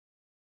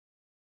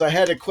I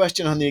had a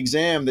question on the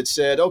exam that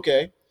said,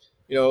 okay,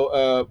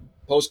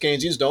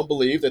 post-Keynesians don't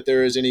believe that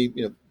there is any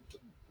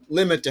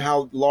limit to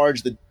how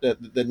large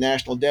the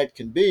national debt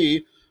can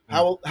be.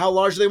 How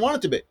large do they want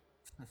it to be?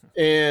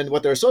 And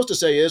what they're supposed to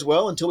say is,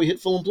 well, until we hit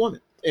full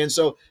employment. And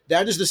so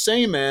that is the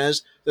same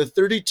as the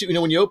 32.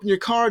 When you open your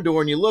car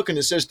door and you look and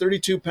it says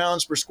 32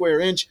 pounds per square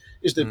inch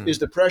is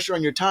the pressure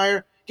on your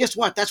tire. Guess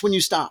what? That's when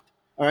you stop.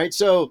 All right.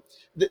 So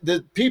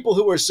the people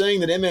who are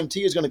saying that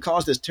MMT is going to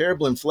cause this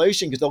terrible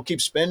inflation because they'll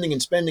keep spending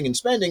and spending and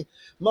spending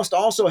must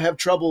also have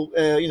trouble,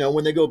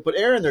 when they go put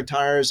air in their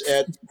tires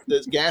at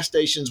the gas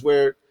stations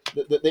where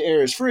the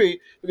air is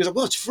free because,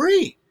 well, it's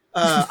free.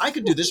 I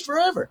could do this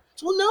forever.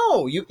 So, well,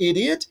 no, you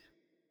idiot.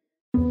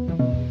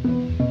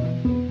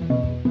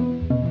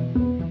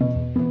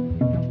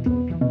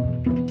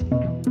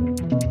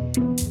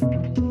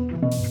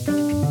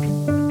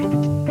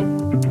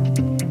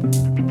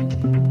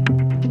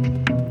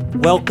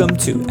 Welcome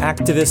to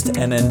Activist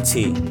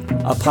MMT,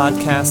 a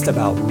podcast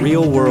about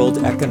real-world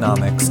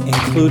economics,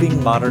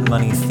 including modern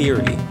money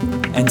theory,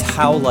 and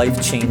how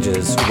life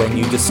changes when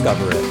you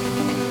discover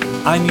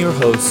it. I'm your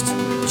host,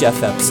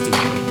 Jeff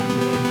Epstein.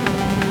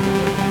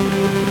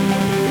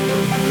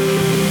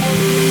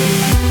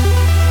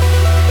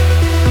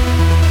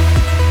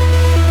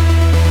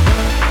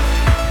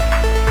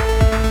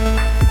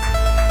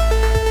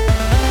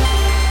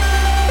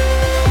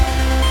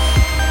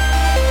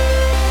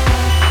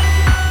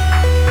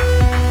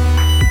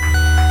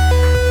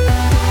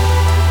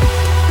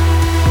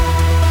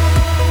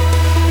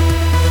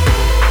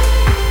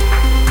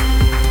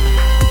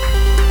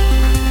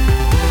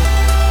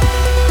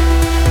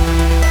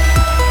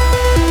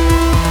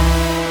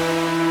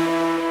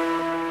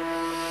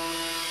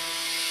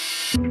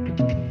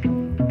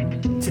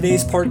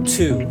 Today's part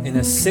 2 in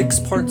a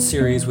 6-part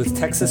series with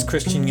Texas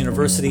Christian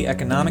University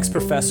economics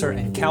professor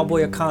and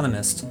cowboy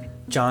economist,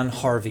 John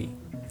Harvey.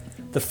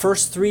 The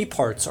first 3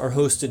 parts are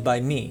hosted by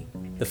me,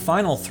 the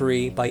final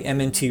 3 by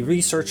MMT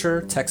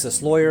researcher,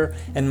 Texas lawyer,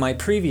 and my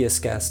previous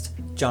guest,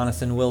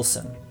 Jonathan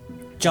Wilson.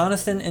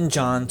 Jonathan and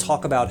John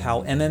talk about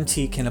how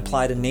MMT can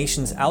apply to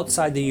nations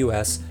outside the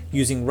US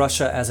using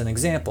Russia as an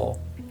example,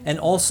 and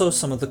also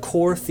some of the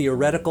core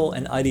theoretical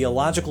and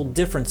ideological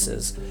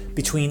differences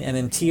between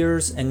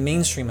MMTers and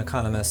mainstream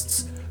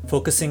economists,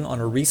 focusing on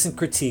a recent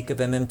critique of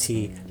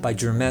MMT by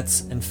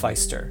Drumetz and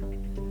Feister.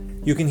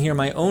 You can hear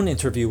my own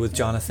interview with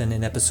Jonathan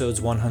in episodes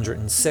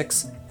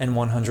 106 and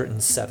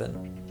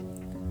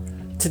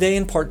 107. Today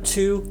in part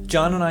 2,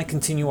 John and I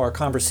continue our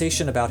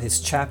conversation about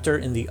his chapter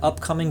in the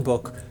upcoming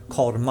book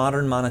called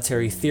Modern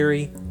Monetary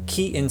Theory,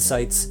 Key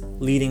Insights,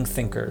 Leading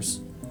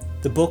Thinkers.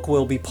 The book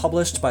will be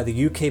published by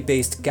the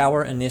UK-based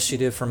Gower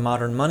Initiative for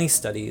Modern Money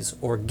Studies,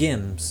 or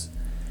GIMS.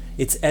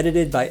 It's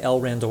edited by L.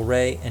 Randall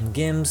Wray and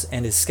GIMS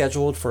and is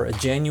scheduled for a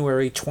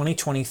January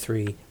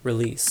 2023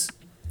 release.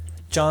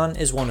 John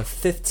is one of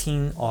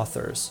 15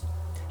 authors.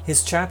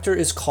 His chapter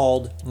is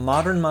called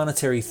Modern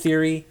Monetary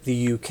Theory,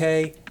 the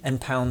UK,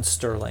 and Pound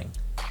Sterling.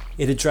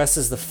 It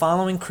addresses the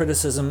following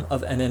criticism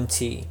of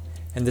MMT,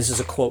 and this is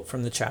a quote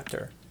from the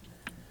chapter.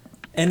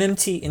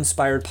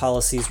 MMT-inspired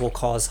policies will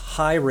cause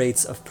high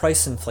rates of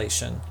price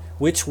inflation,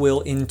 which will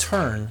in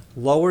turn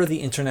lower the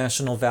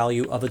international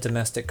value of a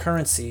domestic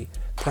currency,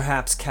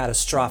 perhaps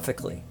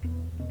catastrophically.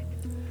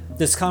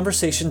 This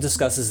conversation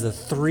discusses the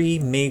 3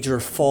 major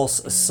false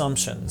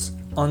assumptions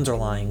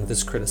underlying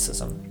this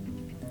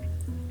criticism.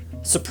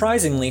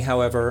 Surprisingly,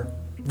 however,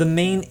 the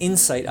main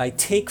insight I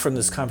take from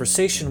this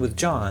conversation with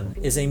John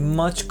is a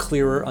much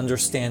clearer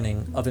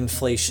understanding of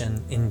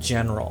inflation in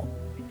general.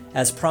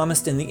 As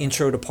promised in the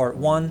intro to part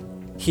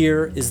 1,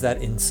 here is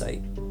that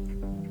insight.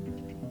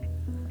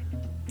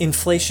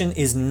 Inflation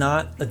is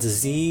not a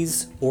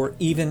disease or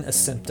even a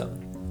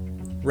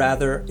symptom.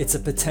 Rather, it's a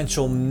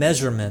potential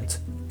measurement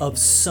of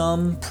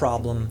some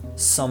problem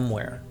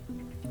somewhere.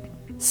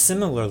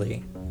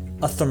 Similarly,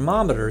 a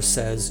thermometer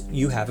says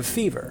you have a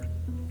fever.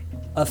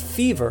 A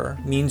fever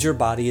means your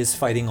body is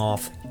fighting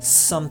off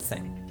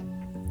something.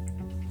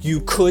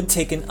 You could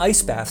take an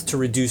ice bath to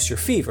reduce your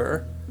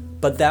fever,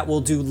 but that will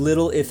do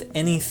little, if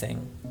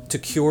anything, to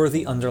cure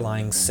the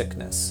underlying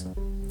sickness.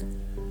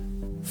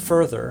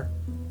 Further,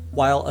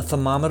 while a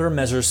thermometer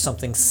measures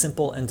something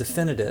simple and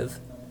definitive,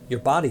 your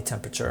body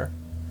temperature,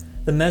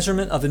 the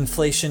measurement of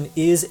inflation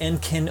is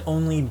and can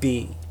only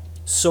be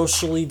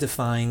socially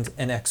defined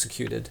and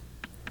executed.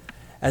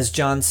 As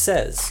John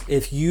says,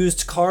 if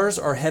used cars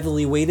are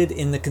heavily weighted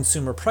in the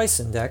Consumer Price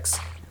Index,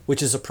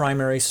 which is a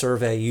primary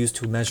survey used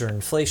to measure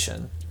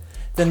inflation,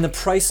 then the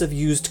price of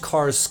used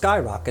cars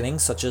skyrocketing,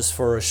 such as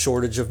for a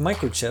shortage of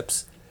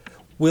microchips,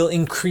 will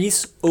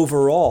increase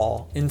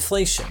overall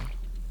inflation.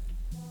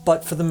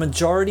 But for the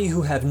majority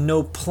who have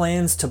no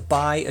plans to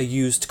buy a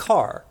used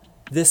car,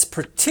 this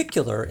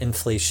particular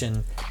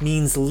inflation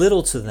means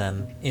little to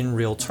them in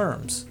real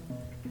terms.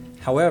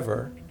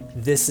 However,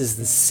 this is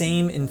the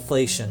same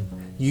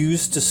inflation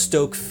used to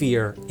stoke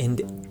fear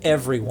in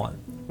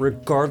everyone,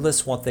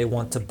 regardless what they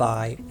want to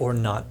buy or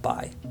not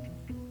buy.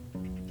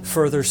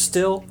 Further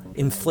still,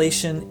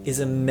 inflation is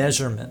a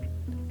measurement.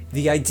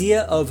 The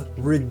idea of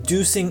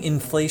reducing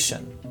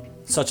inflation,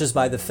 such as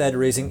by the Fed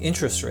raising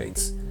interest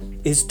rates,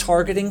 is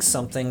targeting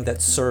something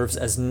that serves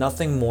as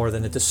nothing more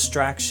than a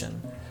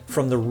distraction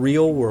from the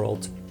real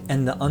world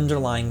and the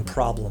underlying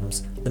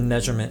problems the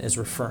measurement is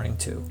referring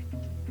to.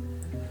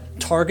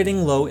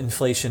 Targeting low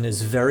inflation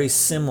is very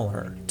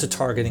similar to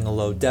targeting a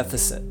low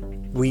deficit.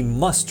 We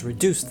must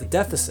reduce the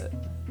deficit.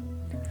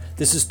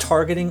 This is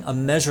targeting a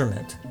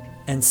measurement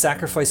and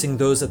sacrificing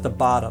those at the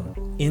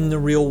bottom in the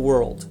real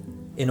world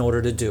in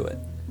order to do it.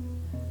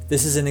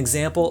 This is an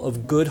example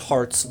of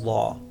Goodhart's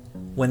law.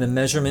 When a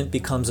measurement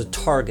becomes a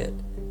target,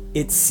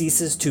 it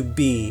ceases to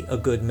be a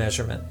good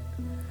measurement.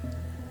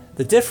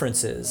 The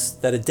difference is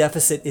that a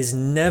deficit is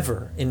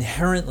never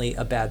inherently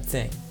a bad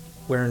thing,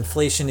 where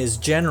inflation is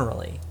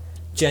genuinely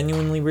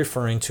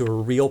referring to a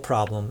real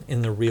problem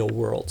in the real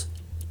world.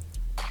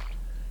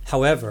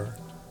 However,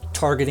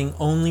 targeting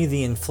only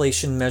the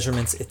inflation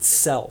measurements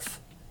itself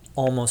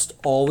almost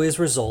always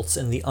results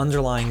in the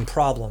underlying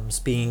problems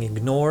being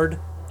ignored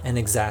and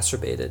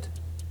exacerbated.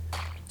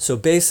 So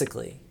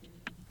basically,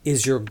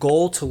 is your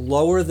goal to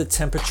lower the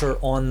temperature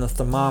on the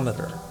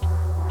thermometer,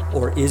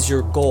 or is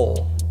your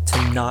goal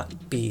to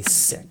not be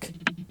sick?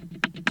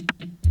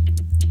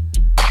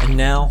 And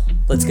now,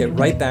 let's get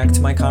right back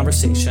to my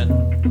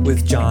conversation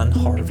with John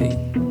Harvey.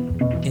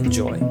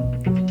 Enjoy.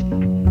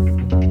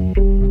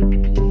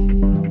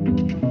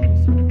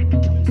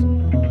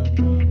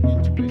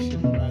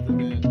 Intuition rather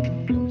than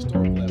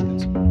historical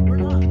evidence. We're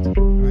not.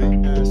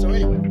 Right? So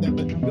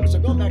anyway, so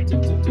going back to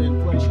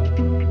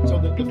inflation. So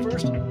the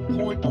first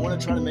point I want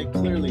to try to make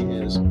clearly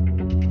is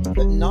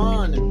that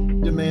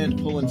non-demand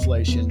pull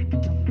inflation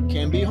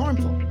can be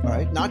harmful. All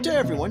right, not to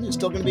everyone. It's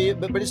still going to be,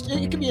 but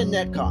it can be a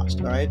net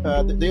cost. All right,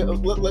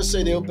 let's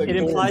say the OPEC. It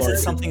implies that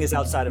something is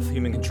outside of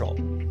human control.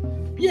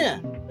 Yeah,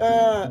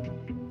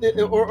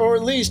 or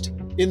at least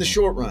in the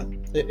short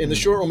run. In the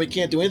short run, we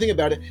can't do anything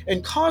about it.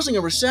 And causing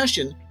a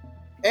recession,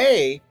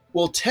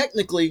 will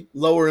technically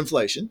lower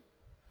inflation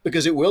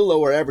because it will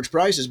lower average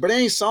prices, but it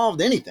ain't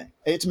solved anything.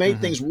 It's made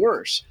things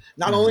worse.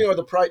 Not only are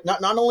the price,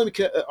 not only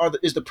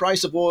is the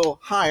price of oil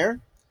higher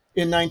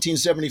in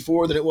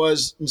 1974 than it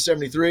was in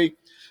 73,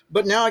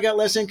 but now I got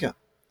less income.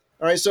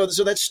 All right, so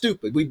that's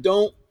stupid. We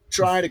don't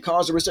try to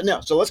cause a recession.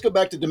 Now, so let's go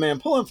back to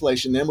demand pull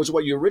inflation then, which is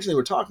what you originally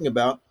were talking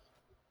about.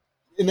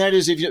 And that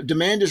is, if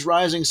demand is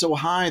rising so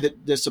high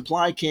that the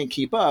supply can't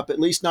keep up, at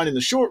least not in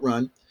the short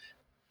run,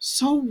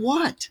 so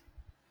what?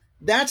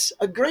 That's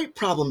a great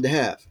problem to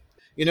have.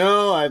 You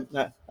know, I'm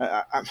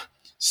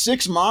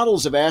 6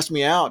 models have asked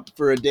me out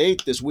for a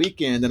date this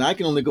weekend, and I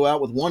can only go out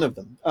with one of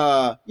them.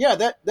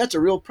 That's a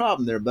real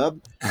problem there,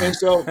 bub. And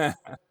so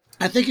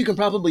I think you can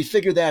probably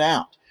figure that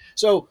out.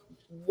 So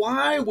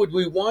why would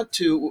we want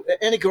to,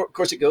 and of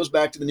course it goes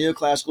back to the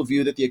neoclassical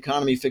view that the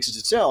economy fixes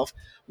itself.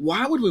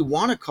 Why would we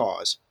want to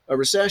cause a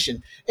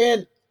recession?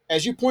 And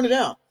as you pointed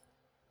out,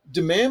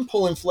 demand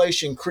pull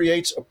inflation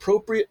creates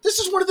this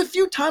is one of the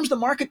few times the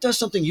market does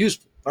something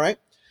useful, all right?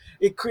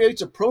 It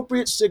creates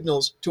appropriate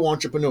signals to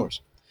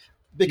entrepreneurs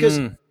because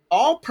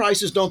all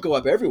prices don't go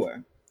up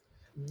everywhere.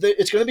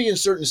 It's going to be in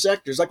certain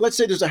sectors. Like let's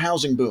say there's a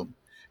housing boom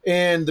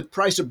and the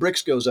price of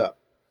bricks goes up.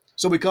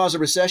 So we cause a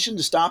recession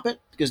to stop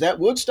it, because that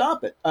would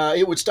stop it.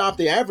 It would stop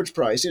the average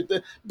price.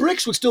 The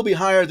bricks would still be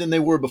higher than they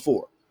were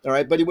before, all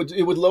right? But it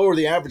would lower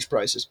the average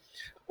prices.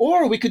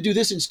 Or we could do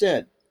this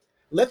instead.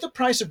 Let the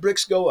price of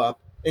bricks go up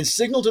and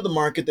signal to the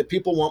market that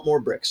people want more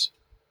bricks.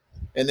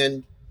 And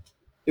then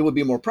it would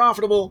be more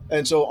profitable,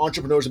 and so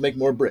entrepreneurs would make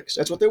more bricks.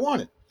 That's what they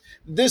wanted.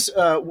 This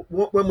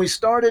when we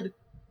started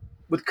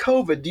with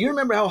COVID, do you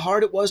remember how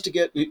hard it was to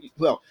get,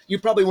 well, you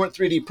probably weren't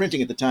 3D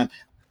printing at the time.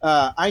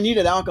 I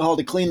needed alcohol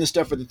to clean the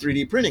stuff for the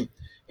 3D printing,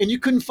 and you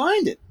couldn't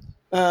find it.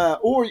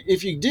 Or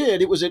if you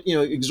did, it was at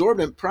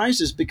exorbitant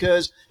prices,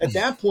 because at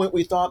that point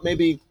we thought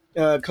maybe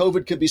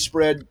COVID could be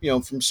spread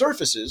from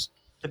surfaces.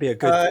 That'd be a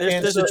good.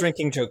 There's a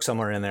drinking joke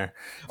somewhere in there.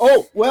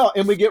 Oh well,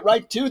 and we get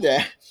right to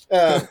that.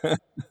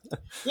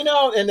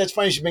 And that's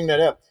funny you should bring that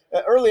up.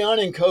 Early on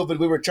in COVID,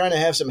 we were trying to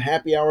have some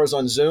happy hours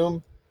on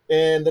Zoom,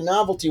 and the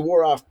novelty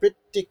wore off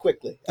pretty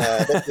quickly.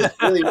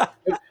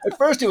 At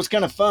first, it was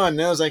kind of fun,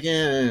 and I was like,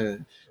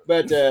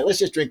 but let's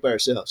just drink by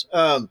ourselves.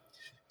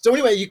 So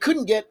anyway, you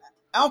couldn't get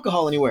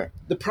alcohol anywhere.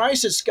 The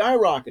price had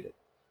skyrocketed.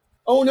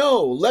 Oh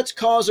no, let's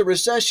cause a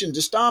recession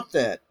to stop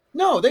that.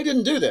 No, they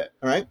didn't do that.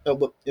 All right.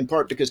 In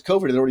part because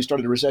COVID had already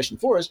started a recession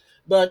for us,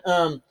 but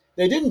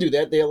they didn't do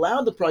that. They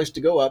allowed the price to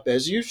go up,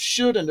 as you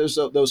should in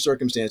those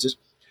circumstances,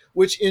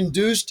 which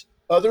induced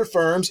other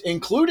firms,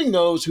 including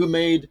those who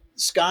made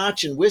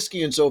scotch and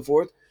whiskey and so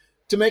forth,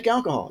 to make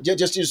alcohol,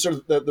 just sort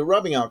of the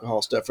rubbing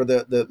alcohol stuff, or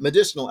the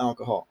medicinal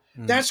alcohol.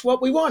 That's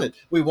what we wanted.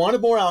 We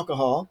wanted more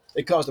alcohol.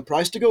 It caused the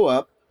price to go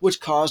up, which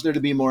caused there to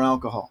be more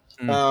alcohol.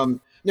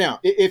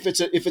 Now, if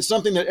it's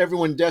something that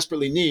everyone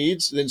desperately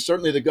needs, then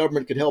certainly the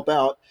government could help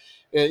out,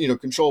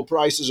 control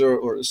prices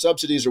or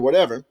subsidies or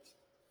whatever.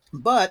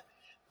 But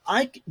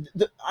I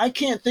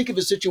can't think of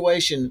a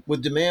situation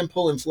with demand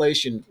pull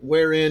inflation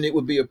wherein it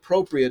would be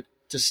appropriate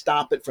to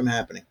stop it from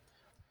happening.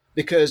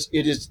 because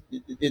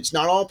it's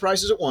not all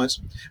prices at once.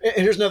 And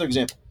here's another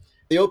example: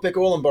 the OPEC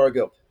oil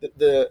embargo.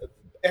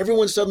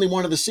 Everyone suddenly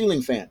wanted the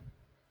ceiling fan,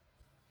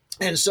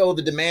 and so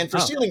the demand for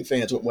ceiling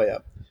fans went way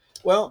up.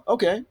 Well,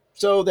 okay,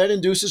 so that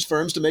induces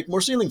firms to make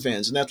more ceiling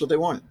fans, and that's what they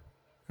wanted.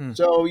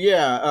 So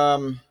yeah,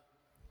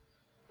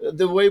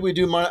 the way we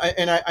do money,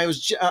 and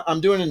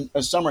I'm doing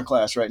a summer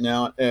class right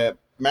now at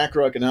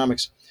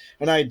macroeconomics,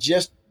 and I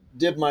just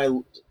did my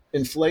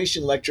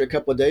inflation lecture a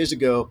couple of days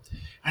ago,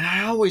 and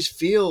I always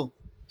feel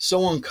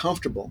so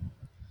uncomfortable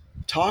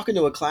talking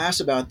to a class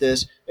about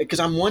this because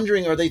I'm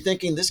wondering, are they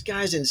thinking this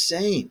guy's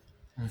insane?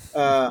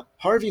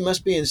 Harvey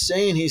must be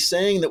insane. He's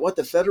saying that what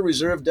the Federal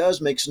Reserve does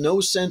makes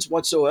no sense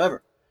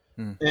whatsoever,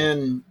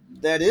 and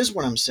that is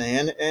what I'm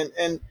saying.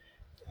 And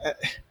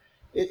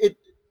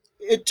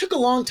it took a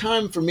long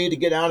time for me to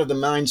get out of the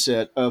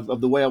mindset of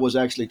the way I was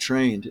actually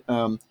trained,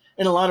 and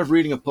a lot of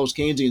reading of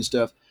post-Keynesian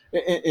stuff.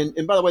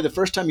 And by the way, the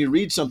first time you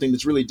read something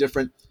that's really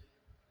different,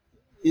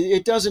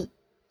 it doesn't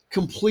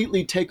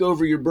completely take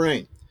over your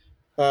brain.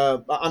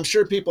 I'm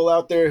sure people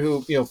out there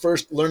who,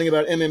 first learning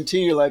about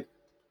MMT, you're like,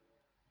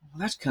 well,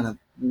 that's kind of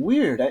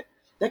weird.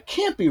 That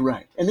can't be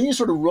right. And then you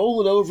sort of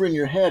roll it over in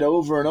your head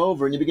over and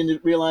over, and you begin to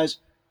realize,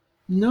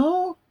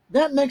 no,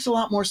 that makes a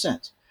lot more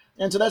sense.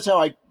 And so that's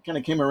how I kind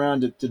of came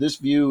around to this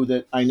view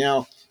that I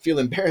now feel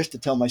embarrassed to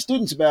tell my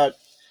students about,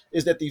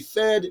 is that the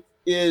Fed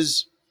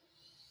is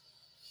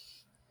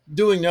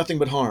doing nothing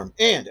but harm.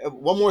 And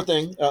one more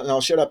thing, and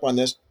I'll shut up on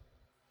this.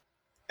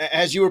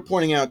 As you were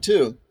pointing out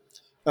too,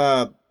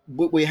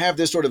 we have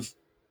this sort of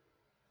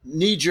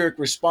knee-jerk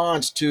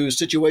response to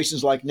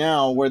situations like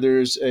now where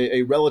there's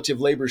a relative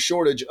labor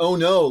shortage. Oh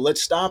no,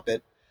 let's stop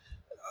it.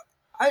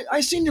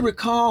 I seem to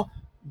recall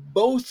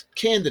both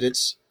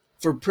candidates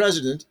for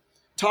president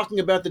talking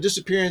about the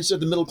disappearance of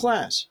the middle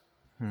class.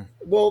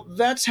 Well,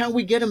 that's how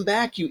we get them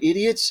back, you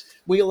idiots.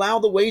 We allow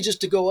the wages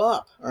to go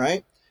up, all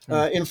right?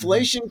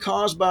 Inflation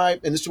caused by,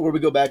 and this is where we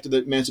go back to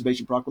the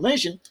Emancipation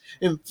Proclamation,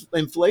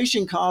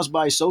 inflation caused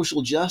by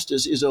social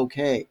justice is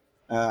okay.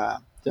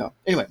 So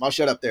anyway, I'll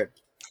shut up there.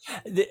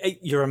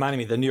 You're reminding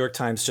me, the New York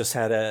Times just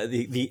had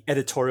the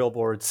editorial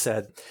board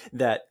said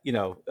that,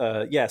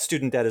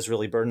 student debt is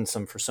really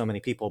burdensome for so many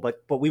people,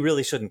 but we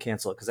really shouldn't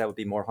cancel it because that would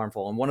be more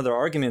harmful. And one of their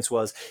arguments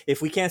was,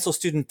 if we cancel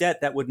student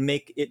debt, that would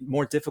make it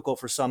more difficult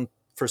for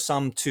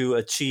some to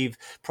achieve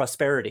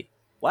prosperity.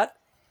 What?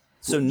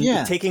 So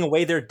taking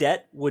away their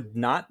debt would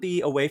not be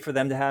a way for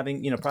them to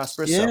having,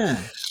 prosperous. Yeah.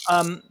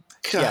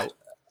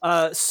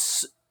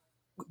 So,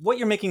 what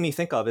you're making me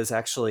think of is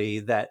actually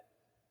that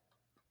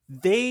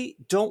they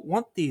don't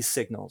want these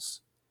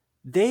signals.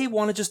 They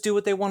want to just do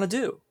what they want to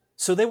do.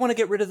 So they want to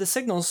get rid of the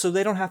signals so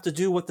they don't have to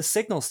do what the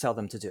signals tell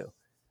them to do.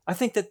 I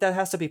think that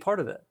has to be part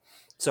of it.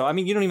 So, I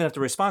mean, you don't even have to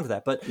respond to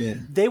that, but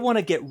they want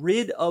to get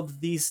rid of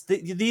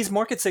these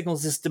market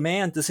signals. This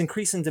demand, this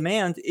increase in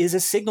demand is a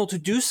signal to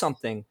do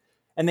something.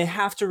 And they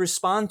have to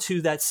respond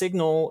to that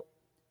signal,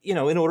 in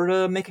order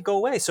to make it go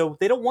away. So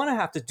they don't want to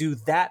have to do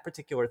that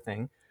particular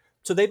thing.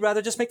 So they'd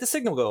rather just make the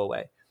signal go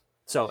away.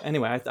 So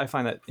anyway, I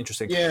find that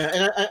interesting.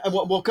 Yeah, and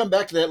we'll come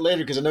back to that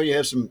later because I know you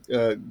have some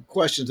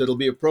questions that'll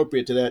be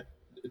appropriate to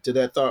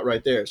that thought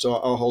right there. So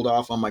I'll hold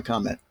off on my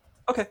comment.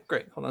 Okay,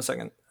 great. Hold on a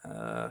second.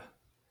 All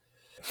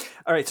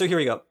right, so here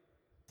we go.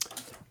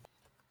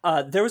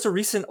 There was a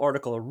recent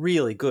article, a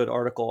really good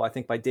article, I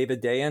think, by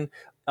David Dayen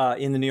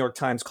in the New York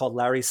Times called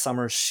 "Larry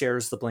Summers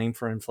Shares the Blame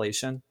for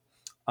Inflation."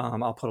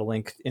 I'll put a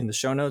link in the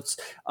show notes.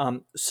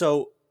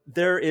 So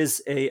there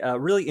is a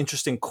really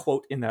interesting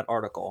quote in that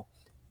article.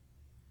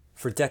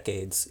 For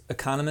decades,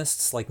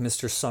 economists like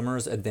Mr.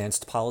 Summers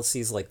advanced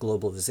policies like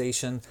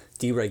globalization,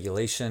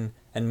 deregulation,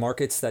 and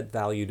markets that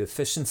valued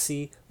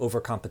efficiency over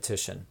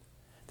competition.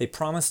 They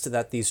promised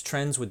that these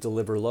trends would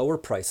deliver lower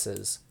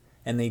prices,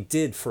 and they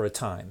did for a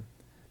time,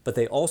 but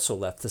they also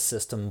left the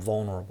system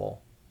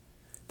vulnerable.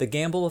 The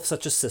gamble of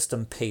such a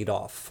system paid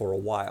off for a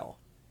while.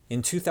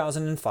 In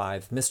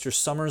 2005, Mr.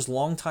 Summers'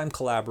 longtime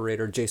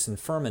collaborator Jason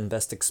Furman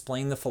best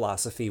explained the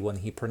philosophy when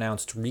he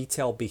pronounced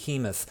retail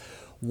behemoth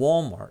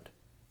Walmart.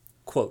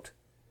 Quote,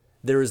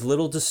 "There is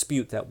little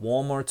dispute that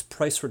Walmart's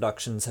price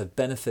reductions have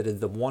benefited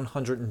the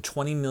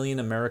 120 million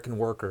American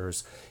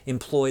workers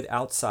employed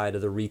outside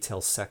of the retail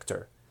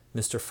sector,"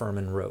 Mr.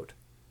 Furman wrote.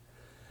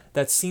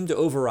 That seemed to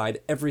override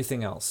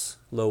everything else: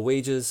 low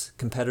wages,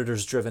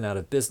 competitors driven out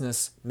of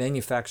business,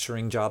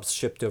 manufacturing jobs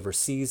shipped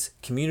overseas,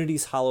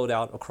 communities hollowed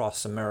out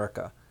across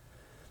America.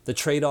 The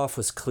trade-off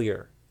was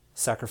clear: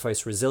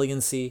 sacrifice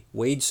resiliency,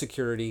 wage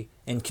security,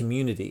 and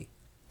community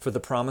for the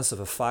promise of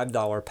a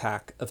 $5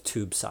 pack of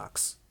tube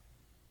socks.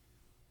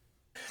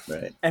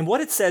 Right. And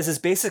what it says is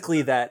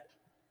basically that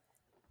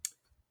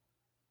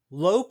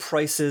low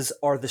prices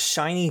are the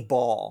shiny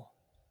ball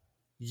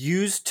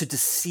used to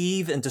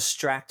deceive and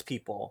distract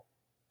people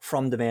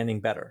from demanding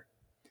better.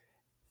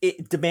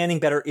 Demanding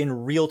better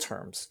in real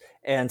terms.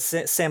 And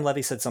Sam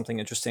Levy said something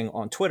interesting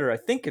on Twitter, I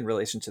think in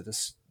relation to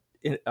this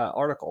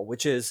article,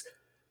 which is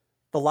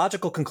the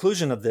logical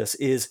conclusion of this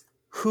is,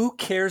 who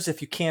cares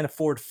if you can't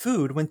afford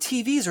food when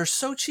TVs are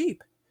so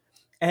cheap?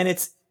 And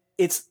it's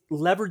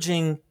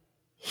leveraging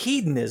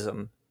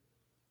hedonism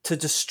to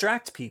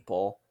distract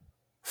people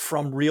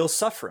from real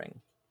suffering,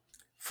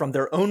 from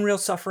their own real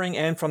suffering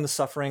and from the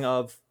suffering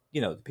of,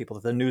 the people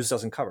that the news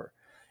doesn't cover.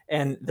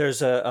 And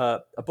there's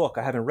a book,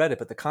 I haven't read it,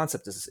 but the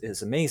concept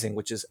is amazing,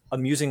 which is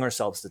amusing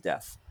ourselves to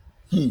death.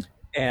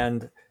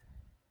 And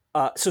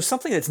so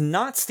something that's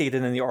not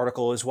stated in the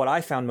article is what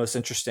I found most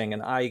interesting.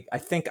 And I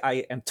think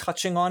I am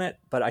touching on it,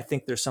 but I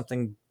think there's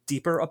something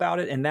deeper about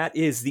it. And that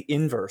is the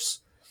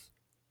inverse.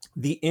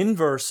 The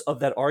inverse of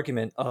that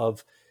argument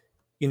of,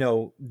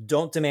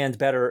 don't demand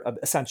better,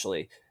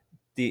 essentially.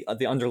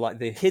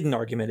 The hidden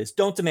argument is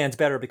don't demand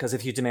better, because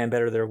if you demand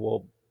better, there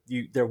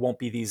won't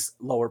be these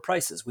lower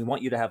prices. We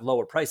want you to have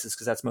lower prices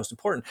because that's most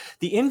important.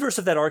 The inverse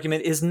of that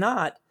argument is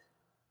not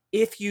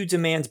if you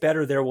demand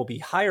better, there will be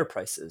higher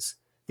prices.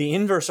 The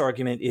inverse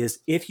argument is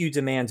if you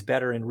demand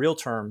better in real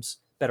terms,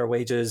 better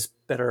wages,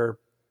 better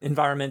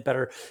environment,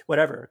 better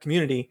whatever,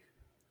 community,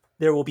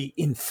 there will be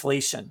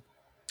inflation.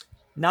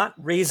 Not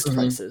raised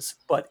prices,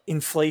 but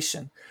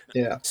inflation.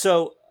 Yeah.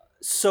 So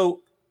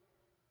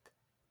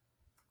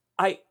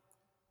I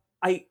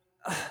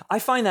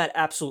find that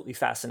absolutely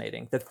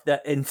fascinating,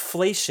 that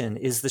inflation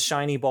is the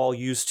shiny ball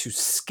used to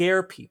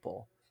scare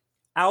people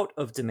out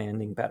of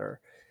demanding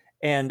better.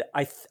 And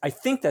I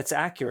think that's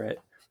accurate,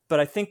 but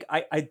I think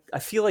I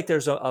feel like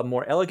there's a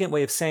more elegant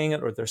way of saying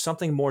it, or there's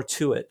something more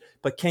to it.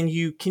 But can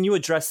you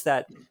address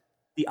that,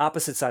 the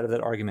opposite side of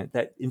that argument,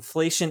 that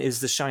inflation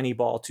is the shiny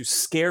ball to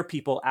scare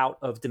people out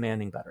of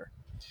demanding better?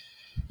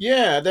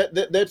 Yeah,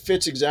 that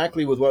fits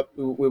exactly with what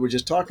we were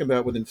just talking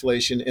about with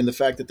inflation, and the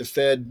fact that the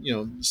Fed,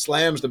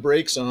 slams the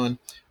brakes on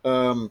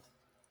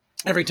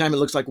every time it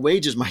looks like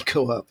wages might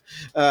go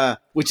up,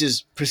 which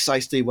is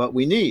precisely what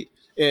we need.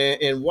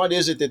 And what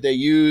is it that they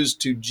use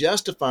to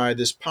justify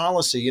this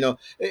policy?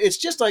 It's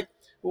just like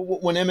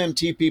when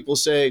MMT people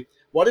say,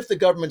 what if the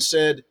government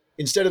said,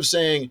 instead of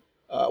saying,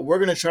 we're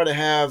going to try to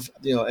have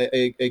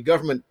a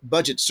government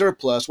budget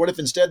surplus, what if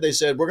instead they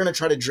said, we're going to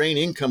try to drain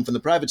income from the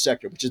private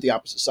sector, which is the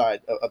opposite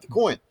side of the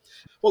coin?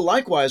 Well,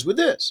 likewise with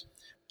this.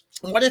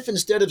 What if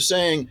instead of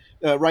saying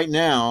right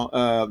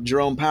now,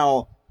 Jerome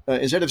Powell,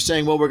 instead of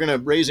saying, well, we're going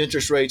to raise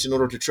interest rates in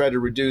order to try to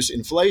reduce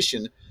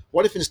inflation,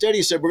 what if instead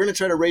he said, we're going to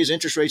try to raise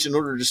interest rates in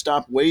order to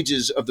stop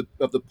wages of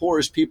the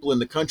poorest people in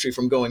the country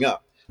from going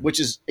up, which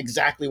is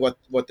exactly what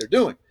they're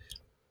doing.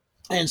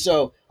 And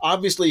so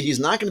obviously he's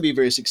not going to be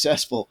very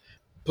successful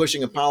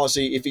pushing a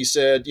policy if he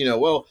said,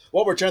 well,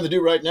 what we're trying to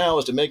do right now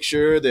is to make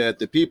sure that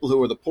the people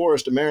who are the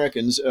poorest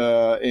Americans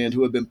and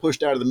who have been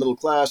pushed out of the middle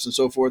class and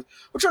so forth,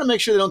 we're trying to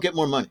make sure they don't get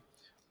more money.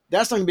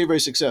 That's not going to be very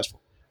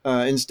successful.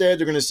 Instead,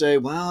 they're going to say,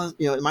 well,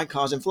 it might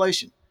cause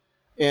inflation.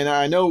 And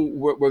I know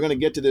we're going to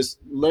get to this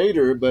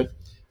later, but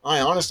I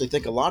honestly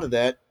think a lot of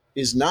that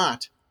is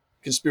not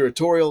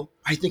conspiratorial.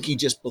 I think he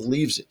just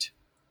believes it.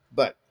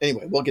 But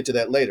anyway, we'll get to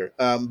that later.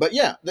 But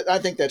yeah, I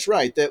think that's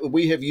right, that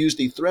we have used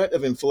the threat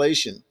of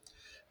inflation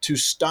to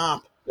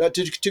stop,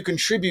 to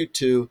contribute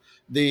to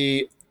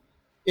the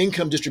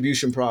income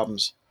distribution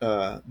problems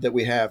that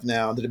we have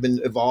now that have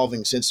been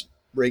evolving since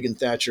Reagan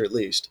Thatcher, at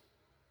least.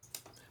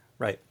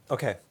 Right.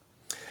 Okay.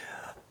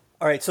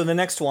 All right. So the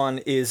next one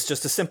is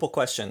just a simple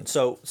question.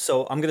 So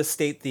I'm going to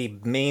state the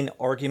main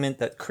argument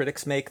that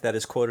critics make that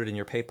is quoted in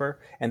your paper,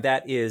 and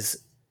that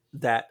is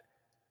that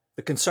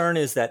the concern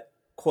is that,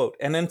 quote,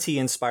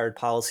 MMT-inspired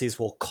policies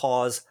will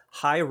cause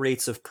high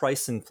rates of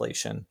price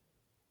inflation,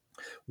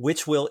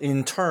 which will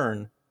in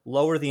turn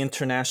lower the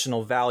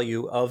international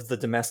value of the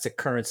domestic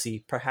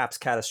currency, perhaps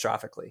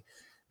catastrophically.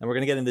 And we're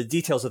going to get into the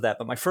details of that.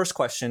 But my first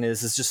question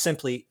is just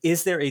simply,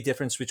 is there a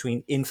difference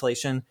between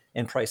inflation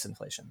and price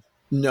inflation?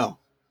 No.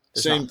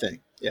 There's Same not. thing.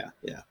 Yeah.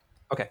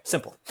 Okay,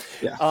 simple.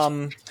 Yeah.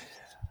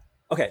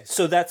 Okay,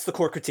 so that's the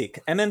core critique.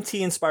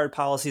 MMT-inspired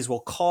policies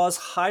will cause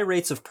high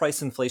rates of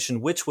price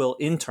inflation, which will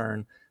in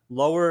turn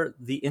lower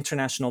the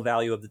international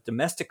value of the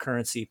domestic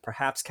currency,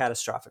 perhaps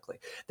catastrophically.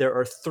 There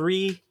are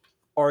three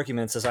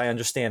arguments, as I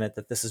understand it,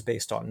 that this is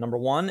based on. Number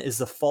one is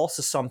the false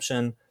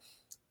assumption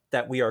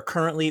that we are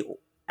currently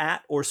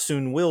at or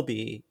soon will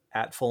be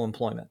at full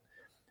employment.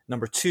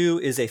 Number two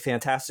is a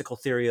fantastical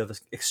theory of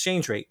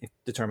exchange rate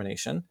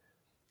determination.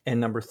 And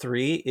number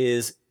three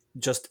is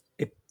just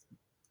a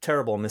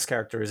terrible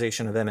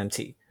mischaracterization of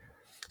MMT.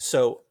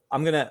 So I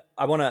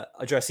want to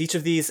address each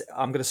of these.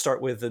 I'm going to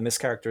start with the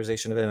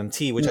mischaracterization of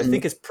MMT, which I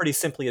think is pretty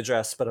simply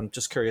addressed, but I'm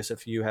just curious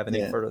if you have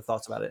any further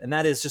thoughts about it. And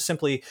that is just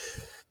simply,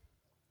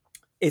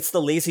 it's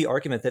the lazy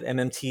argument that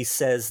MMT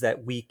says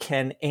that we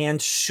can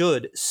and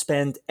should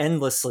spend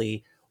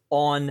endlessly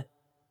on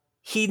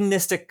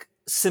hedonistic,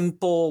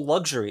 simple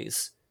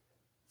luxuries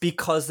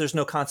because there's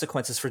no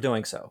consequences for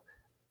doing so.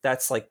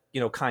 That's like,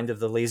 kind of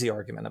the lazy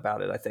argument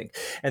about it, I think.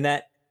 And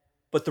that,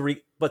 but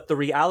the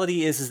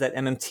reality is that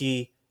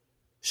MMT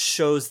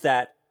shows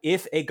that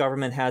if a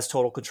government has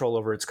total control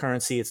over its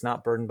currency, it's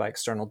not burdened by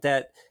external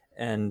debt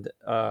and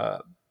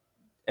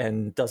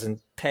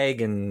doesn't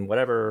peg and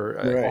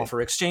whatever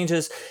offer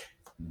exchanges,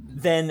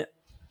 then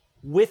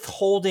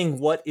withholding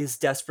what is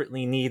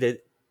desperately needed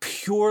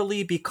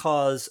purely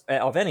because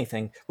of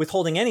anything,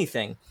 withholding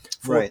anything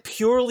for Right.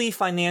 purely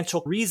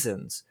financial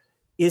reasons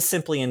is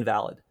simply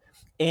invalid.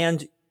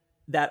 And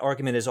that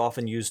argument is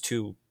often used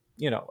to,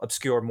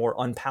 obscure more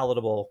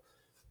unpalatable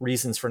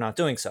reasons for not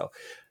doing so.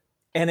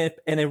 And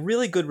a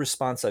really good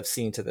response I've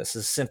seen to this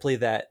is simply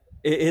that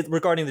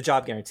regarding the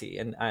job guarantee,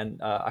 and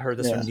I heard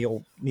this from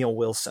Neil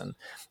Wilson,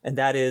 and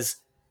that is,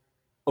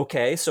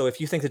 okay, so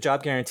if you think the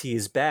job guarantee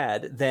is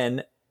bad,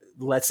 then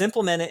let's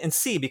implement it and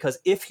see, because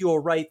if you're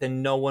right,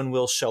 then no one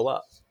will show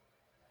up.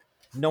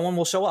 No one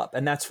will show up,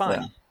 and that's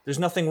fine. Yeah. There's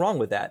nothing wrong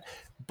with that.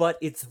 But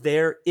it's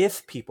there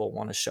if people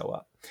want to show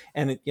up.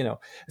 And,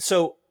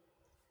 so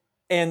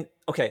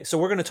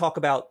we're going to talk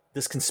about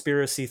this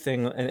conspiracy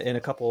thing in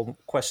a couple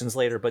of questions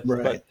later. But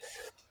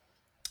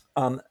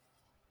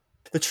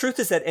the truth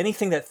is that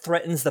anything that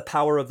threatens the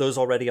power of those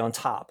already on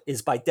top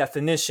is by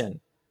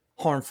definition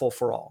harmful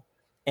for all.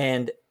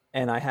 And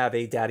I have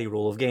a daddy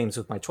rule of games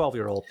with my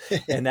 12-year-old,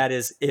 and that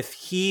is, if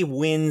he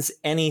wins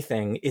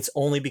anything, it's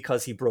only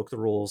because he broke the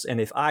rules, and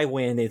if I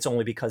win, it's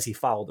only because he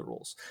followed the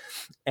rules.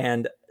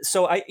 And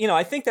so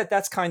I think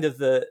that's kind of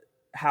that's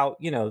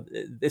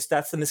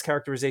the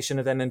mischaracterization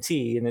of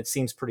MMT, and it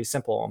seems pretty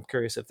simple. I'm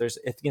curious if there's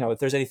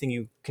anything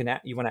you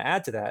want to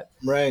add to that.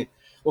 Right.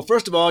 Well,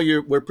 first of all,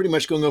 we're pretty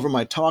much going over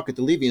my talk at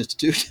the Levy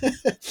Institute.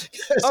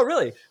 Oh,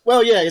 really?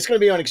 Well, yeah, it's going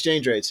to be on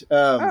exchange rates.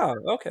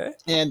 Okay.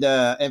 And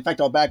in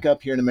fact, I'll back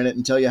up here in a minute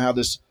and tell you how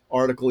this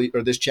article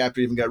or this chapter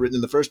even got written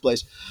in the first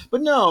place.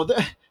 But no,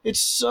 it's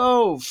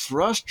so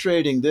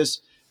frustrating.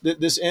 This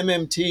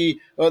MMT,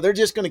 they're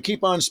just going to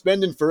keep on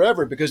spending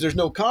forever because there's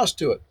no cost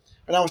to it.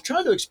 And I was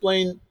trying to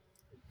explain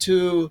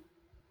to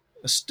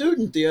a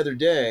student the other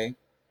day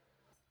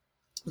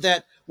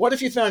that what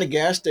if you found a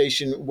gas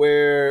station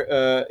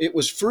where it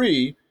was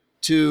free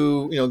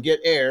to get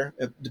air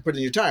to put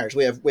in your tires?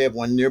 We have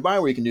one nearby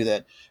where you can do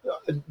that.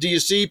 Do you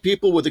see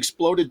people with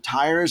exploded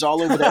tires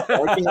all over that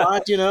parking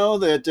lot?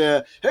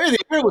 That hey, the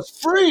air was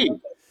free.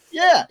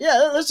 Yeah.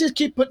 Let's just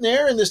keep putting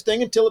air in this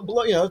thing until it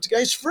blows.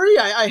 It's free.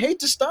 I hate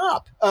to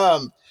stop.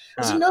 I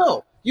said,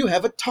 no, you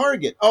have a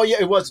target. Oh yeah,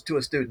 it was to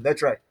a student.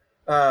 That's right.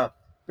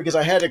 Because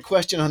I had a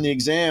question on the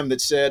exam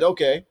that said,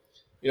 okay,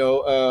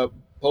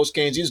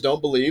 post-Keynesians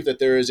don't believe that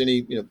there is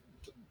any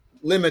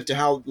limit to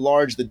how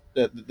large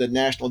the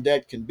national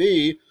debt can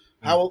be.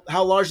 How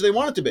large do they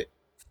want it to be?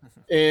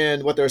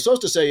 And what they're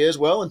supposed to say is,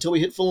 well, until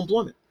we hit full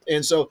employment.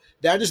 And so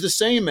that is the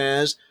same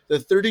as the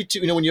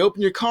 32. When you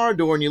open your car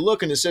door and you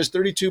look and it says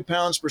 32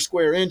 pounds per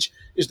square inch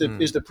is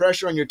the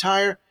pressure on your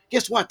tire.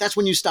 Guess what? That's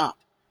when you stop.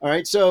 All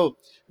right. So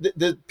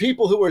the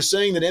people who are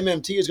saying that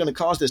MMT is going to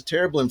cause this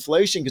terrible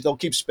inflation because they'll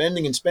keep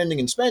spending and spending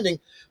and spending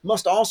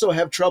must also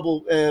have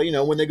trouble,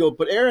 when they go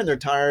put air in their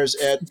tires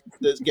at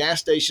the gas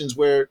stations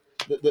where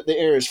the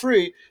air is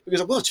free,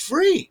 because, well, it's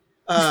free.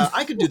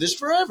 I could do this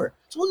forever.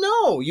 So, well,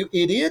 no, you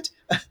idiot.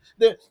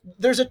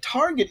 There's a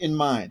target in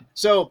mind.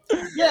 So,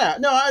 yeah,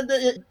 no, and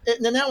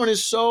that one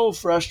is so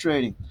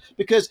frustrating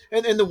because,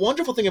 and the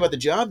wonderful thing about the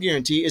job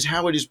guarantee is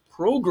how it is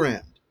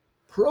programmed.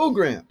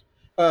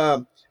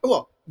 Going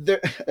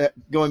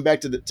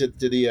back to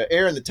the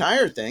air in the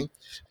tire thing,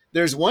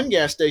 there's one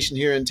gas station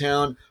here in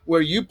town where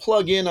you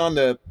plug in on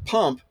the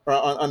pump or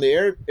on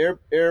the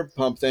air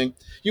pump thing.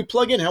 You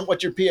plug in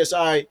what your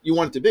PSI you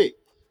want it to be.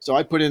 So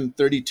I put in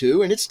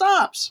 32 and it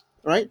stops.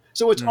 Right.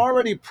 So it's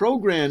already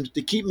programmed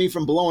to keep me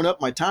from blowing up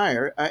my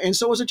tire. And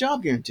so is a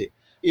job guarantee.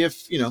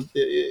 If,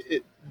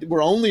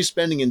 we're only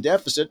spending in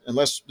deficit,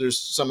 unless there's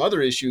some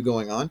other issue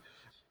going on,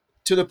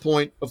 to the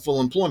point of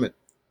full employment.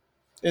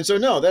 And so,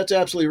 no, that's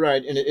absolutely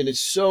right. And it's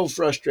so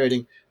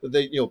frustrating that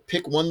they,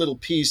 pick one little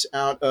piece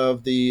out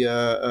of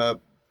the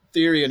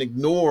theory and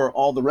ignore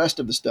all the rest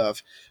of the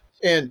stuff.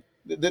 And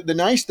the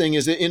nice thing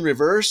is that in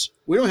reverse,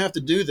 we don't have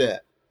to do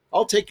that.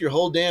 I'll take your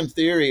whole damn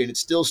theory and it's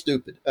still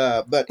stupid.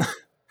 But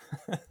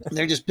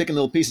they're just picking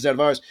little pieces out of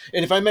ours.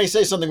 And if I may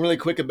say something really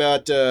quick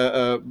about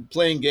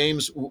playing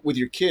games with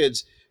your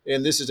kids,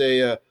 and this is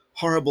a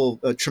horrible,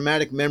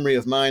 traumatic memory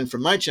of mine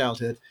from my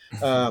childhood,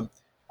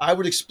 I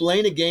would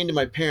explain a game to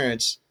my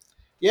parents.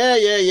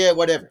 Yeah,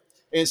 whatever.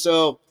 And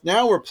so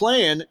now we're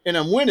playing and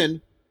I'm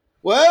winning.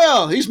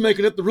 Well, he's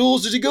making up the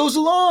rules as he goes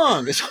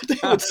along. That's what they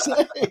would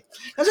say.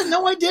 I said,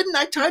 no, I didn't.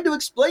 I tried to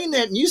explain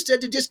that. And you said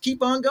to just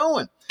keep on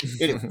going.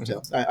 Anyway,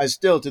 so I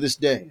still, to this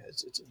day,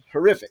 it's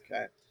horrific.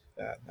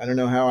 I don't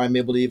know how I'm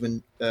able to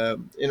even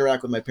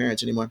interact with my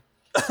parents anymore.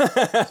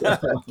 It's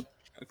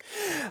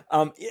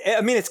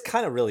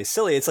kind of really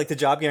silly. It's like the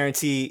job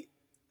guarantee.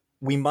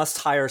 We must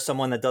hire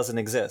someone that doesn't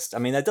exist. I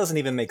mean, that doesn't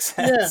even make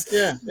sense.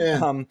 Yeah.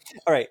 All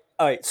right.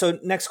 So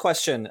next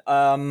question.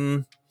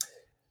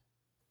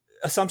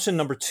 Assumption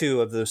number 2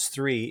 of those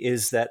 3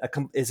 is that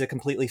is a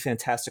completely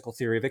fantastical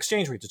theory of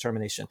exchange rate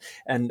determination.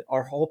 And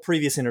our whole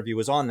previous interview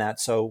was on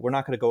that. So we're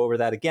not going to go over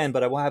that again,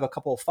 but I will have a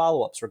couple of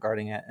follow-ups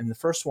regarding it. And the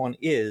first one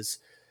is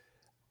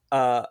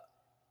an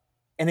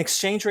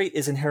exchange rate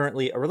is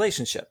inherently a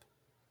relationship.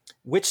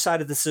 Which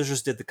side of the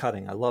scissors did the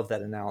cutting? I love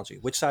that analogy.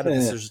 Which side of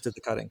the scissors did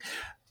the cutting?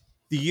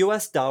 The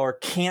US dollar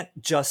can't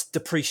just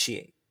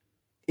depreciate.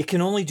 it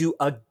can only do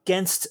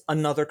against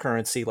another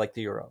currency like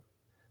the euro.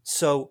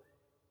 So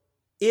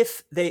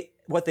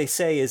what they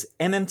say is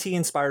MMT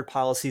inspired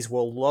policies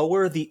will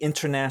lower the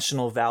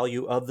international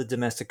value of the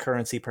domestic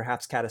currency,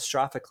 perhaps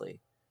catastrophically.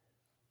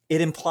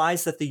 It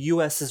implies that the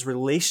US's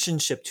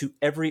relationship to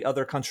every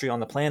other country on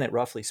the planet,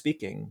 roughly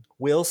speaking,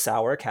 will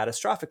sour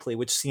catastrophically,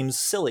 which seems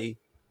silly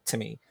to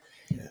me.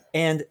 Yeah.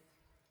 And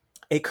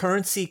a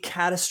currency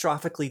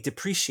catastrophically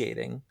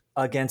depreciating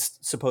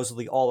against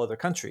supposedly all other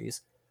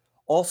countries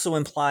also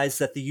implies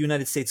that the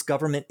United States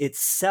government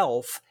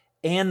itself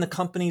and the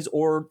companies,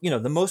 or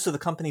the most of the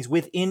companies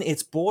within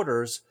its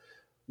borders,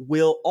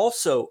 will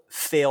also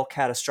fail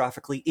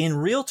catastrophically in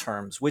real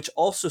terms, which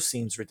also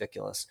seems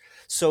ridiculous.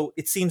 So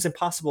it seems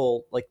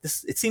impossible,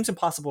 it seems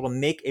impossible to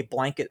make a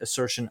blanket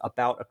assertion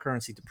about a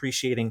currency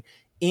depreciating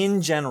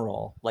in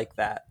general like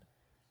that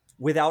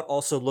without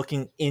also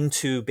looking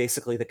into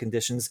basically the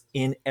conditions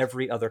in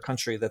every other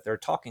country that they're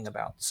talking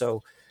about.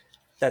 So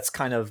that's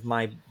kind of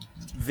my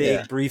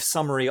vague, brief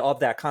summary of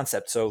that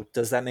concept. So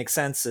does that make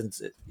sense? And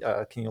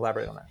can you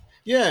elaborate on that?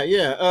 Yeah.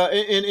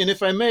 And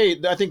if I may,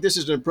 I think this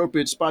is an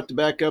appropriate spot to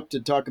back up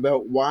to talk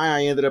about why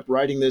I ended up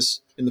writing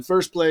this in the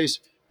first place,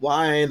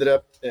 why I ended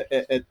up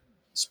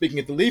speaking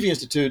at the Levy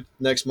Institute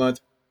next month.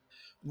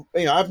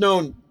 I've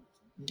known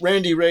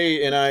Randy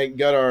Ray and I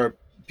got our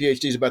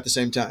PhDs about the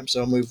same time.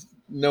 So we've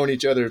known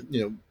each other,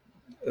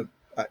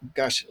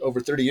 over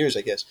 30 years,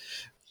 I guess.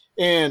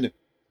 And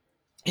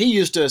he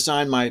used to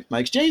assign my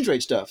exchange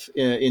rate stuff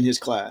in his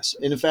class.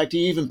 And in fact,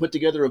 he even put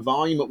together a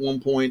volume at one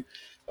point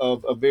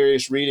of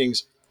various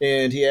readings.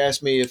 And he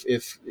asked me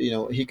if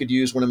he could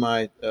use one of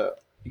my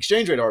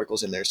exchange rate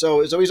articles in there.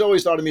 So he's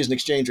always thought of me as an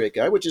exchange rate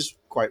guy, which is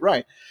quite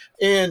right.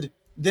 And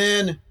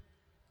then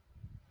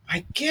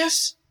I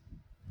guess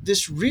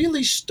this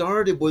really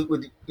started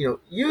with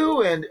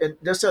you and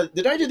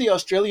did I do the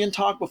Australian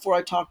talk before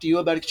I talked to you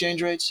about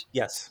exchange rates?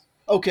 Yes.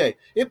 Okay.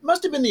 It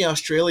must have been the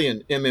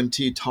Australian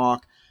MMT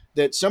talk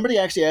that somebody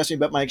actually asked me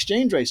about my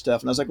exchange rate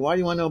stuff. And I was like, why do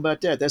you want to know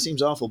about that? That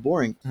seems awful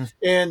boring.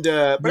 And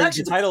but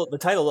actually the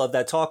title of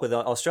that talk with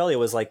Australia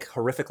was like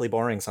horrifically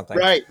boring something.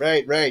 Right.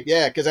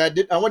 Yeah. Because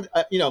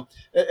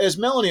as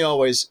Melanie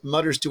always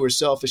mutters to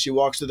herself as she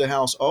walks through the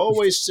house,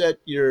 always set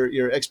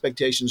your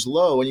expectations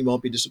low and you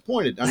won't be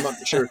disappointed. I'm not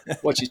sure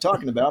what she's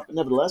talking about, but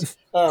nevertheless.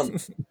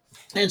 And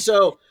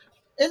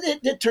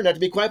it turned out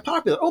to be quite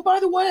popular. Oh, by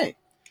the way,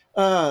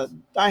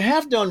 I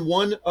have done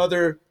one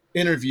other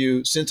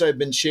interview since I've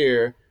been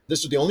chair.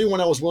 This was the only one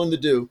I was willing to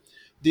do.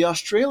 The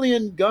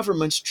Australian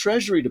government's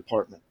Treasury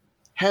Department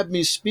had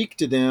me speak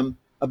to them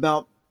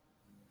about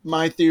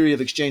my theory of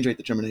exchange rate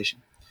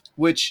determination,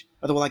 which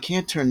I thought, well, I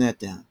can't turn that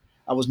down.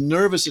 I was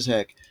nervous as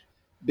heck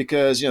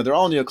because, they're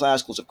all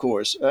neoclassicals, of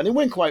course, and it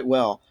went quite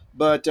well.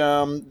 But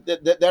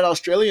that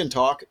Australian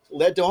talk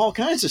led to all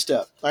kinds of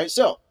stuff. Right.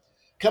 So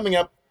coming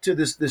up to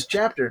this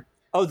chapter.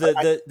 Oh,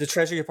 the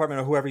Treasury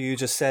Department or whoever you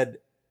just said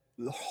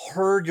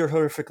heard you're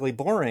horrifically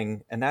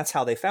boring, and that's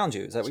how they found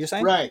you. Is that what you're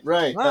saying? Right.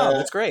 Wow,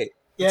 that's great.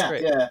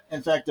 Yeah.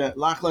 In fact,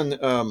 Lachlan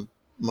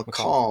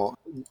McCall,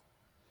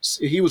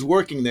 he was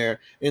working there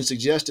and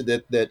suggested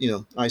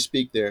that I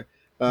speak there.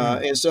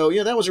 And so,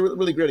 that was a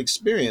really great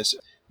experience.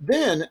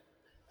 Then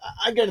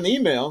I got an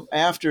email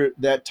after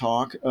that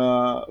talk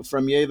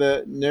from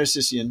Yeva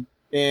Nersessian,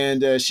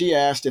 and she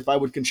asked if I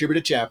would contribute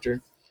a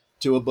chapter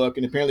to a book.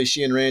 And apparently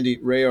she and Randy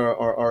Ray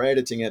are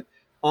editing it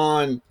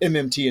on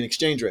MMT and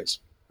exchange rates.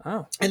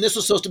 Oh. And this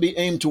was supposed to be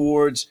aimed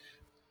towards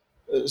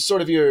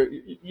sort of your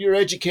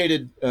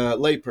educated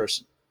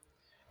layperson.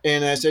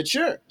 And I said,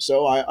 sure.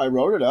 So I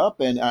wrote it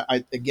up. And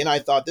I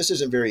thought this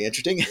isn't very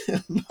interesting,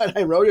 but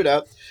I wrote it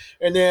up.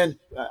 And then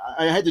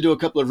I had to do a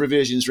couple of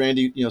revisions.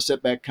 Randy,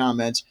 set back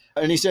comments.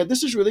 And he said,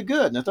 this is really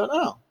good. And I thought,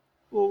 oh,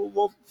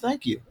 well,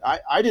 thank you.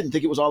 I didn't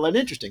think it was all that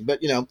interesting. But,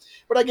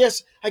 but I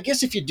guess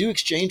if you do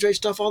exchange rate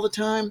stuff all the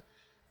time,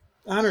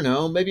 I don't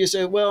know, maybe you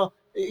say, well,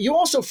 you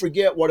also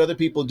forget what other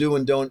people do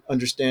and don't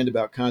understand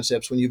about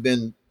concepts when you've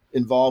been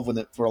involved with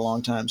it for a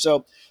long time.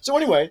 So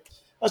anyway,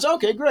 I said,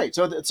 okay, great.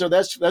 So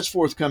that's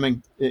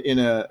forthcoming in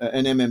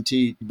an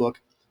MMT book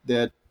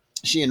that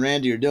she and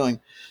Randy are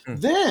doing.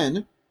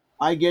 Then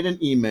I get an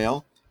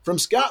email from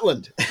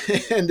Scotland,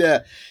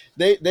 and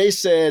they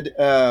said,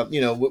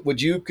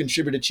 would you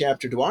contribute a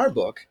chapter to our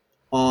book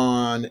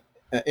on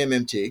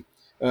MMT?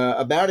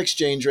 About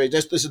exchange rates.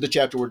 This is the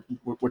chapter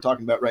we're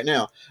talking about right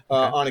now,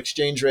 on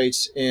exchange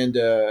rates and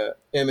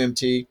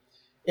MMT.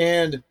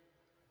 And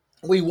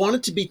we want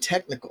it to be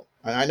technical.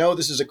 I know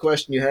this is a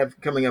question you have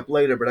coming up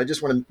later, but I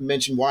just want to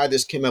mention why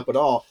this came up at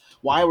all.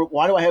 Why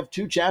do I have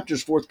two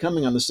chapters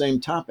forthcoming on the same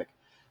topic?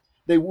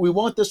 We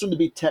want this one to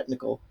be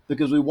technical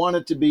because we want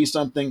it to be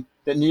something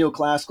that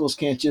neoclassicals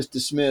can't just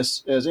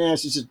dismiss as,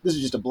 this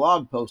is just a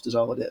blog post is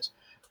all it is.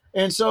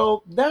 And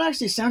so that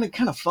actually sounded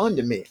kind of fun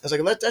to me. I was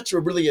like, that's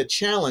really a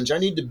challenge. I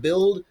need to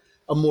build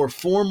a more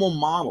formal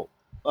model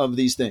of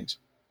these things.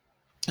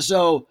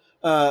 So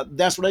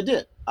that's what I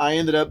did. I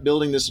ended up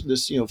building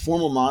this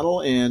formal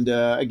model. And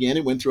again,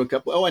 it went through a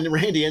couple. Oh, and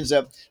Randy ends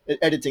up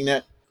editing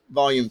that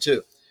volume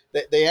too.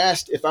 they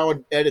asked if I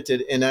would edit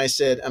it, and I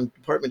said, I'm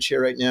department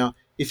chair right now.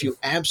 If you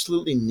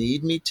absolutely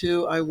need me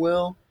to, I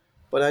will,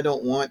 but I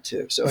don't want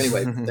to. So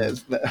anyway,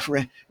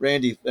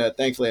 Randy,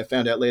 thankfully I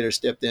found out later,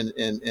 stepped in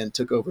and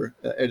took over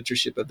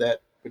editorship of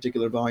that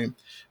particular volume.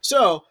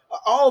 So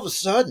all of a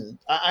sudden,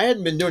 I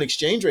hadn't been doing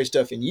exchange rate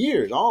stuff in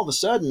years. All of a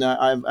sudden,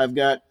 I've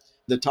got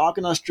the talk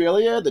in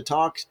Australia, the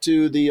talk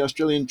to the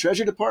Australian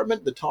Treasury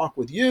Department, the talk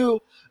with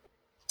you.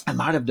 I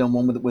might have done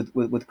one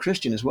with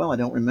Christian as well. I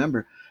don't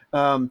remember.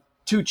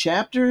 2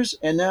 chapters,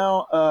 and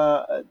now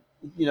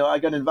I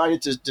got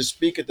invited to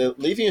speak at the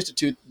Levy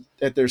Institute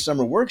at their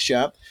summer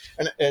workshop,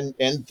 and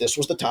this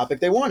was the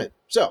topic they wanted.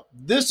 So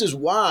this is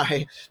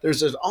why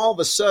there's all of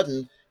a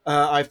sudden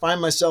I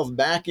find myself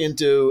back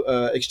into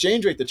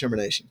exchange rate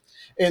determination.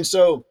 And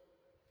so,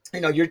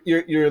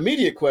 your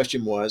immediate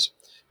question was,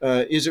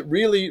 is it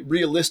really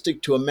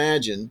realistic to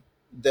imagine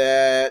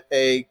that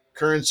a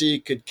currency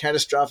could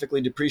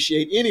catastrophically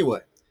depreciate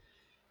anyway?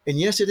 And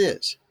yes, it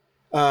is,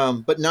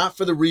 but not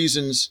for the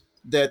reasons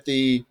that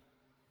the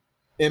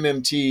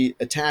MMT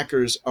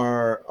attackers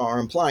are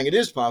implying. It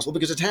is possible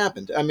because it's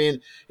happened. I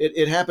mean,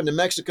 it happened to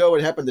Mexico.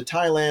 It happened to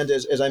Thailand,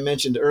 as I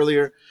mentioned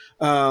earlier.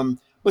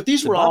 But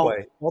these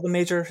Zimbabwe, were all the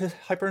major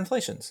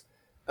hyperinflations.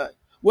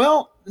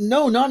 Well,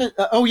 no, not in,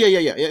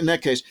 yeah, in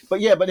that case.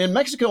 But in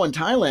Mexico and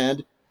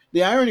Thailand,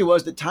 the irony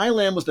was that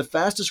Thailand was the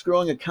fastest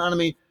growing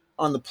economy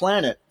on the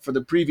planet for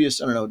the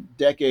previous,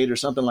 decade or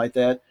something like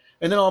that.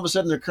 And then all of a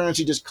sudden their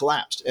currency just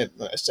collapsed. And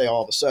I say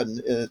all of a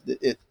sudden,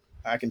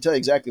 I can tell you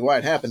exactly why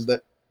it happened,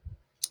 but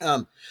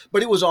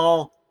it was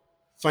all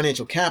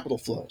financial capital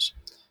flows.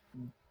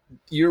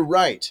 You're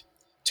right.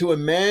 To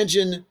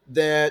imagine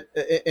that,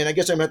 and I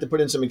guess I'm going to have to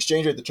put in some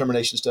exchange rate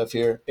determination stuff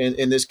here,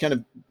 and this kind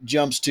of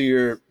jumps to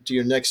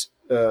your next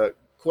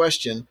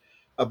question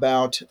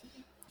about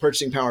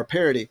purchasing power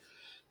parity.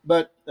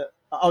 But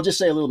I'll just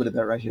say a little bit of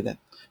that right here then.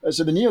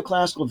 So the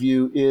neoclassical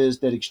view is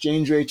that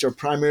exchange rates are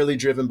primarily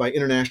driven by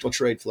international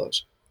trade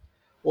flows.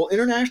 Well,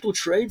 international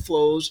trade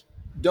flows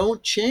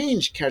don't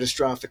change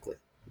catastrophically.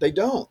 They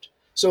don't.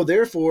 So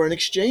therefore, an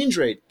exchange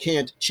rate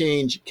can't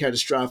change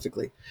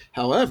catastrophically.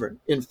 However,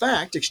 in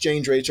fact,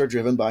 exchange rates are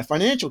driven by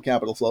financial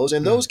capital flows,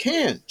 and those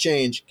can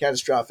change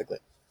catastrophically.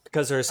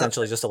 Because they're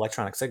essentially just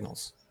electronic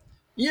signals.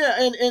 Yeah,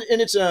 and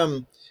it's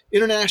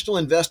international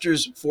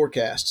investors'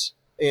 forecasts.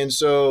 And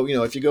so,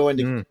 if you go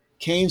into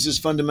Keynes's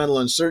fundamental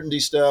uncertainty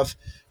stuff,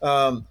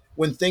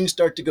 when things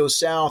start to go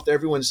south,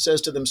 everyone says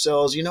to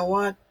themselves, you know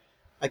what?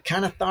 I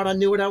kind of thought I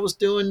knew what I was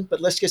doing,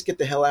 but let's just get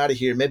the hell out of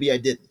here. Maybe I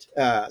didn't.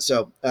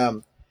 So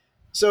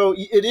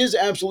it is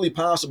absolutely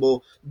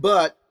possible,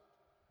 but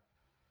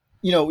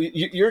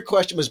your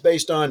question was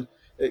based on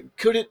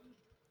could it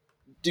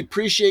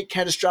depreciate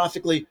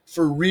catastrophically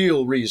for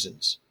real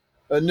reasons?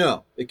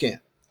 No, it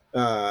can't.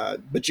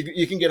 But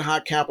you can get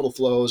hot capital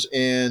flows,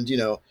 and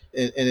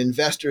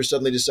investors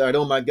suddenly decide,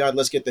 oh my God,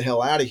 let's get the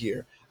hell out of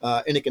here,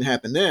 and it can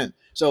happen then.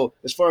 So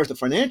as far as the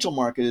financial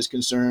market is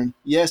concerned,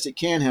 yes, it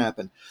can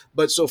happen.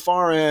 But so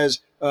far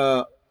as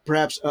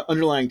perhaps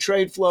underlying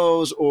trade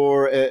flows,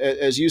 or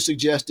as you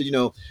suggested,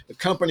 the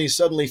company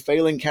suddenly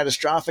failing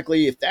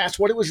catastrophically, if that's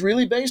what it was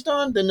really based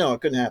on, then no,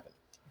 it couldn't happen.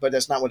 But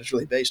that's not what it's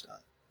really based on.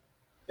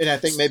 And I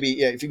think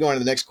maybe, if you go on to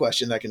the next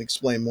question, I can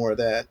explain more of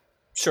that.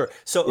 Sure.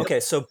 So, okay.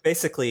 So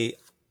basically,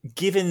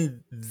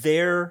 given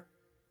their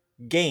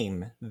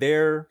game,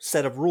 their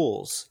set of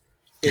rules,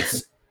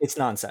 it's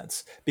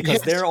nonsense,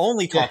 because they're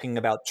only talking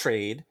about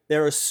trade.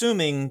 They're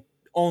assuming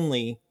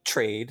only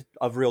trade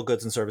of real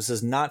goods and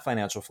services, not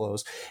financial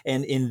flows.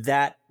 And in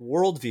that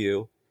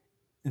worldview,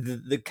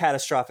 the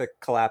catastrophic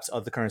collapse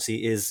of the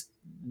currency is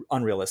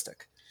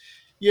unrealistic.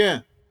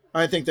 Yeah,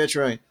 I think that's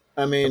right.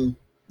 I mean,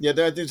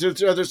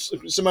 there's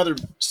some other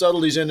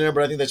subtleties in there,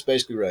 but I think that's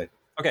basically right.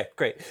 Okay,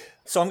 great.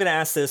 So I'm going to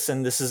ask this,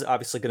 and this is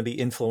obviously going to be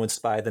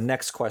influenced by the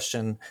next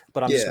question,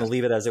 but I'm just going to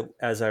leave it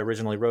as I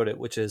originally wrote it,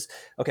 which is,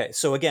 okay,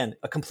 so again,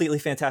 a completely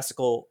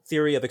fantastical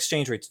theory of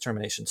exchange rate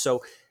determination.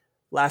 So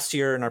last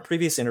year in our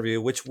previous interview,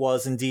 which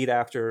was indeed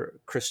after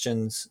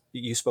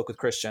you spoke with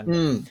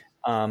Christian,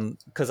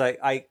 because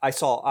I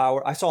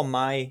saw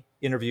my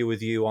interview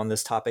with you on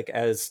this topic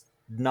as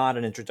not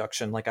an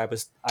introduction. Like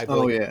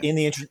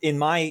in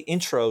my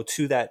intro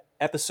to that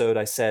episode,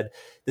 I said,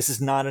 this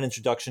is not an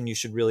introduction. You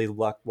should really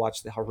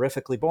watch the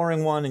horrifically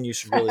boring one, and you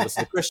should really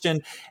listen to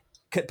Christian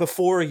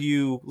before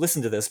you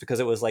listen to this, because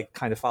it was like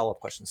kind of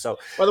follow-up questions. So,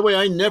 by the way,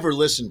 I never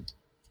listened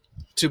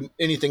to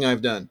anything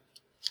I've done.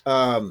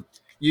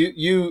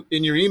 You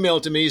in your email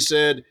to me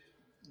said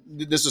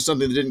this is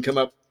something that didn't come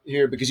up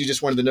here because you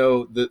just wanted to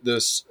know the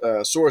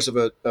source of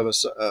a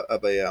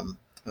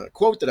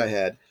quote that I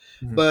had,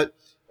 but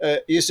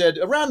you said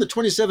around the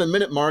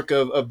 27-minute mark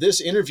of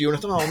this interview, and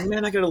I thought, oh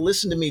man, I got to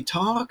listen to me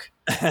talk.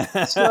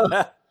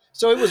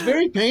 So it was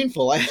very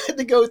painful. I had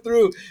to go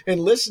through and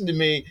listen to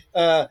me.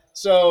 This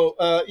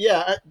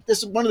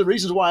is one of the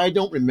reasons why I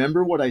don't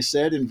remember what I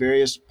said in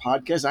various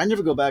podcasts. I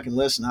never go back and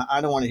listen. I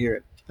don't want to hear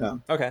it.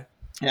 Okay.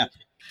 Yeah.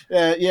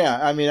 Yeah,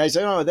 I mean, I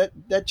said, oh,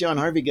 that John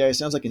Harvey guy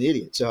sounds like an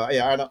idiot. So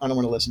yeah, I don't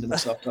want to listen to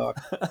myself talk,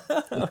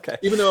 Okay.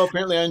 even though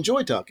apparently I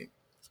enjoy talking.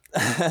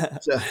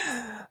 So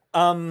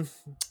Um,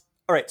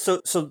 all right.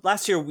 So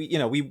last year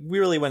we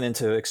really went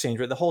into exchange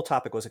rate. The whole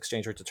topic was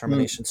exchange rate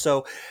determination.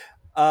 So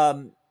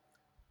um,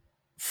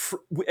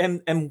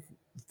 and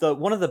the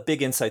one of the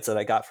big insights that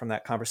I got from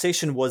that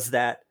conversation was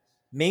that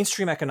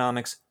mainstream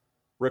economics,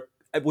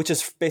 which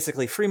is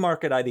basically free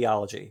market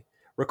ideology,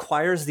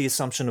 requires the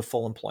assumption of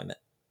full employment,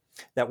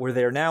 that we're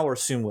there now or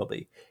soon will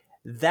be.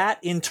 That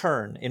in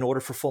turn, in order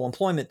for full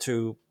employment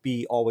to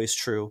be always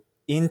true,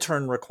 in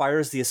turn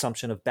requires the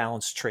assumption of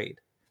balanced trade.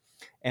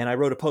 And I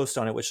wrote a post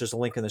on it, which is a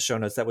link in the show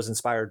notes, that was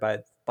inspired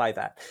by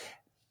that.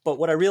 But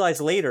what I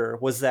realized later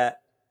was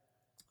that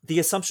the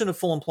assumption of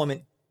full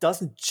employment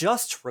doesn't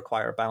just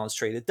require balanced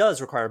trade. It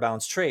does require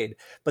balanced trade,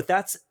 but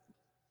that's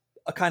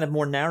a kind of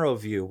more narrow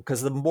view,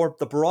 because the more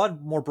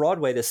broad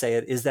way to say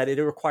it is that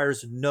it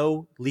requires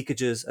no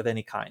leakages of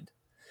any kind.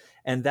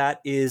 And that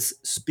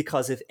is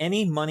because if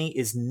any money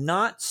is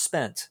not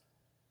spent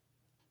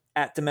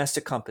at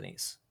domestic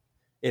companies,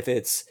 if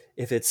it's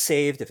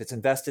saved, if it's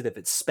invested, if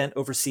it's spent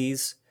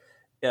overseas,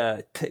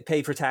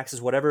 paid for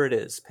taxes, whatever it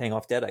is, paying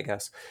off debt, I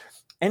guess,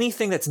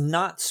 anything that's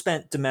not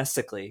spent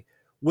domestically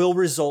will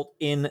result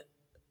in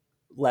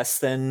less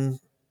than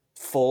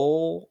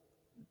full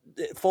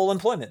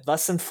employment,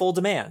 less than full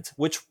demand,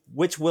 which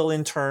will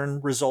in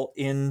turn result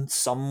in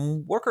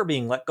some worker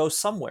being let go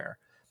somewhere,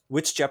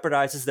 which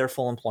jeopardizes their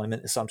full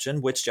employment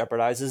assumption, which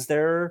jeopardizes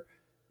their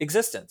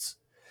existence.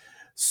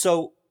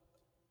 So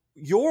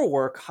your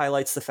work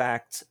highlights the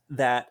fact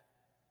that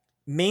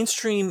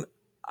mainstream,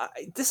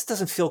 this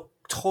doesn't feel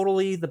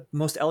totally the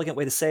most elegant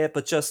way to say it,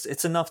 but just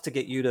it's enough to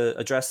get you to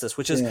address this,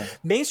 which is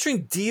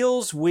mainstream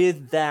deals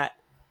with that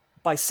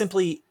by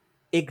simply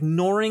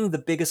ignoring the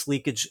biggest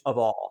leakage of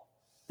all.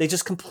 They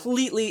just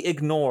completely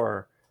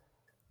ignore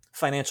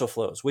financial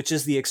flows, which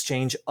is the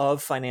exchange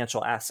of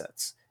financial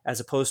assets, as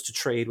opposed to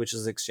trade, which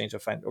is the exchange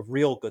of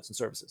real goods and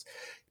services.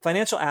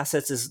 Financial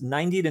assets is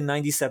 90 to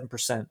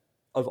 97%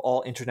 of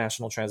all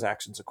international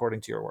transactions,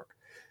 according to your work,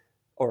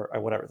 or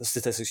whatever, the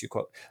statistics you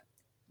quote.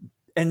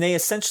 And they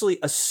essentially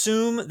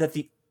assume that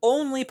the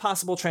only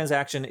possible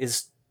transaction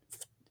is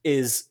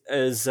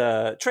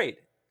trade.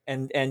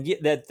 And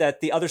that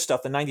the other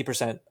stuff, the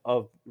 90%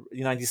 of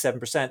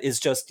 97%, is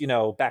just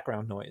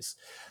background noise.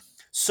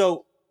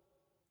 So,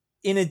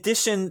 in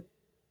addition,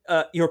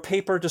 your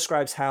paper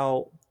describes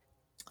how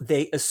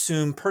they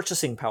assume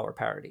purchasing power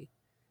parity.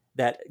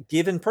 That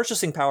given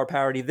purchasing power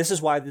parity, this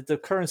is why the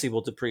currency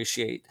will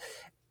depreciate.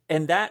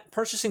 And that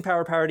purchasing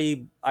power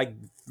parity,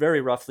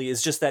 very roughly,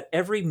 is just that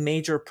every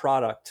major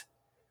product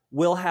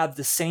will have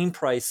the same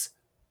price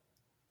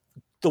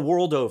the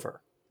world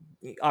over.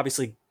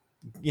 Obviously,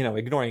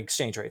 ignoring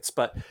exchange rates,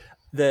 but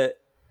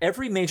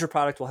every major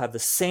product will have the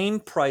same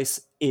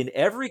price in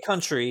every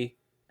country,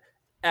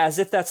 as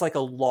if that's like a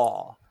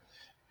law.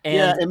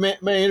 And may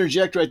I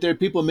interject right there?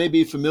 People may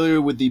be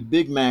familiar with the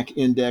Big Mac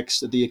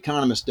index that The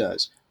Economist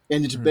does,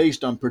 and it's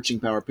based on purchasing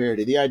power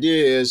parity. The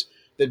idea is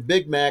that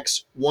Big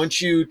Macs,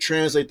 once you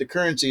translate the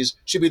currencies,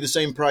 should be the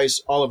same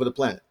price all over the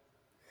planet.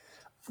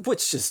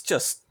 Which is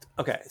just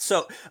okay.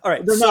 So, all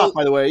right, they're not,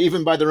 by the way,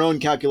 even by their own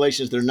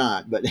calculations, they're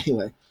not. But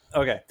anyway.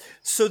 Okay.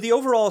 So the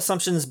overall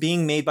assumptions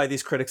being made by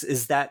these critics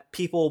is that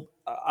people,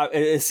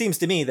 it seems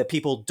to me that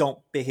people don't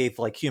behave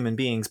like human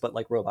beings, but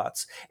like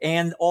robots,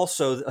 and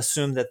also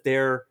assume that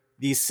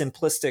these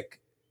simplistic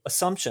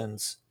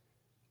assumptions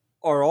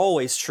are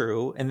always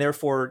true, and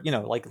therefore,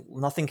 like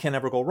nothing can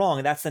ever go wrong.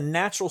 And that's the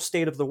natural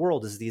state of the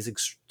world, is these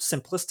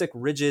simplistic,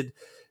 rigid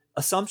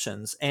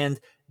assumptions, and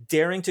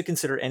daring to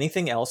consider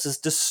anything else is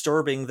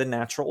disturbing the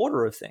natural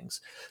order of things.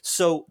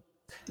 So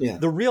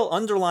the real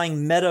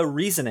underlying meta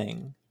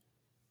reasoning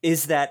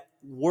is that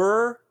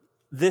were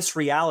this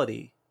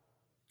reality,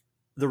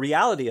 the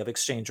reality of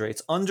exchange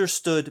rates,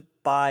 understood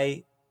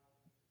by,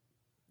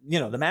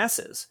 the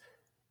masses,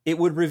 it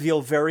would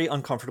reveal very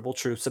uncomfortable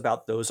truths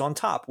about those on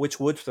top, which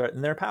would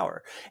threaten their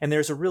power. And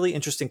there's a really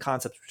interesting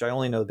concept, which I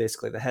only know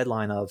basically the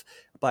headline of,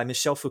 by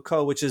Michel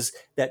Foucault, which is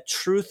that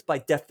truth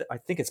by I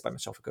think it's by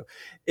Michel Foucault,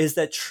 is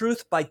that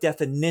truth by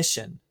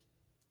definition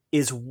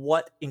is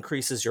what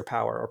increases your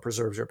power or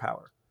preserves your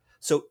power.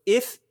 So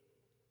if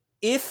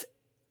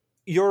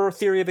your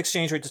theory of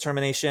exchange rate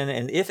determination,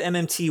 and if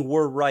MMT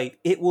were right,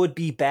 it would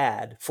be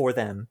bad for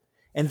them,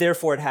 and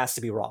therefore it has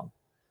to be wrong.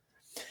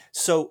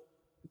 So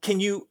can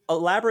you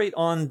elaborate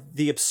on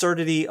the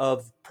absurdity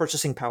of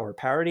purchasing power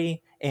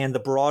parity and the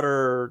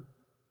broader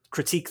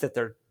critique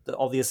that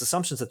all these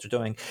assumptions that they're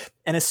doing,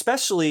 and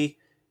especially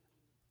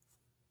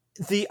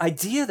the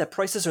idea that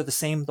prices are the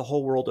same the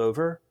whole world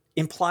over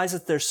implies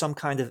that there's some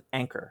kind of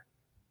anchor.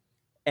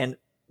 And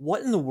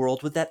what in the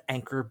world would that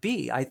anchor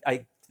be?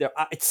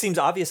 It seems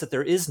obvious that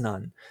there is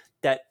none,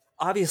 that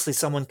obviously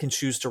someone can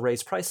choose to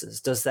raise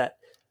prices. Does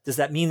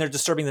that mean they're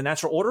disturbing the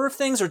natural order of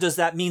things, or does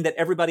that mean that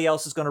everybody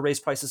else is going to raise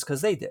prices because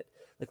they did?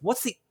 Like,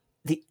 what's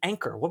the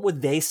anchor? What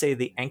would they say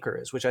the anchor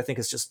is? Which I think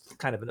is just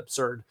kind of an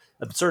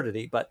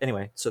absurdity. But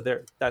anyway, so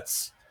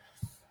that's.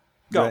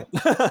 Go.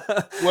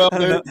 Well, I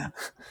don't know.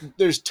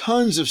 there's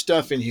tons of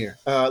stuff in here.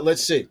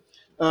 Let's see.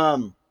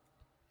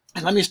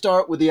 Let me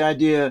start with the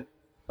idea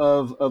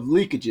of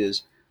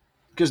leakages,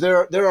 because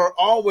there are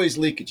always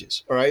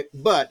leakages, all right?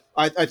 But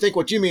I think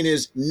what you mean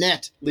is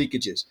net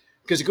leakages,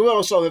 because you could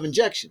also have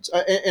injections.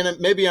 And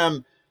maybe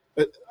I'm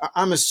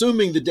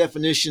assuming the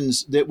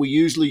definitions that we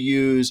usually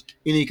use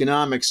in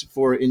economics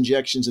for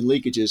injections and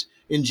leakages.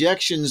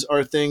 Injections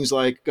are things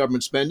like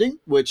government spending,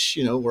 which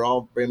we're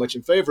all very much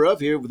in favor of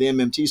here with the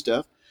MMT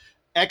stuff,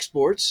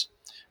 exports,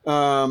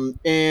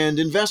 and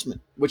investment,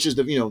 which is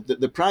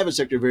the private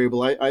sector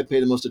variable I pay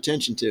the most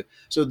attention to.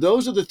 So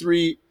those are the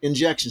three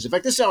injections. In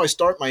fact, this is how I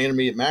start my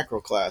intermediate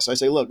macro class. I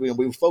say, look,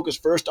 we focus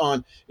first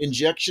on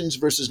injections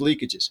versus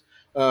leakages.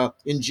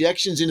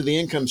 Injections into the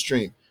income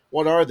stream.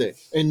 What are they?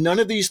 And none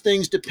of these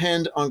things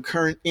depend on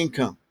current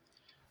income.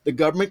 The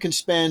government can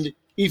spend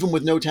even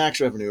with no tax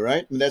revenue,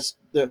 right? And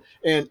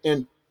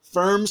and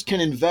firms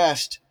can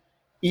invest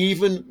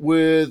even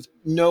with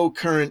no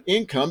current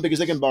income because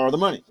they can borrow the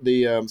money.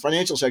 The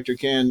financial sector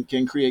can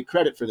create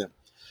credit for them.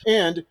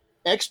 And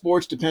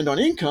exports depend on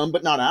income,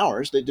 but not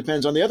ours. It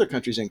depends on the other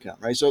country's income,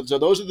 right? So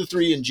those are the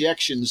three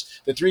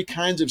injections, the three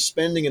kinds of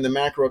spending in the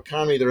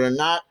macroeconomy that are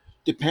not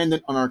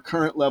dependent on our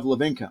current level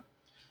of income.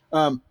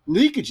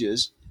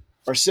 Leakages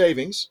are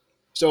savings.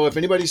 So if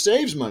anybody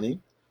saves money,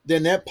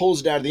 then that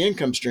pulls it out of the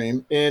income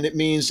stream. And it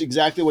means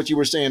exactly what you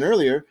were saying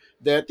earlier,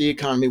 that the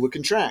economy would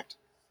contract.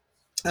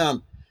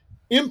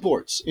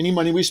 Imports, any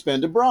money we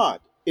spend abroad,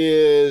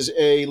 is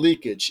a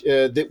leakage.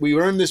 That we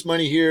earn this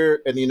money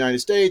here in the United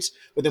States,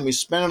 but then we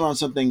spend it on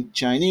something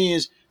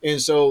Chinese. And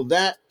so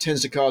that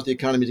tends to cause the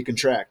economy to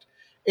contract.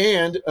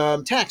 And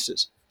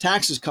taxes.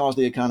 Taxes cause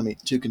the economy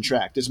to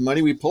contract. It's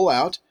money we pull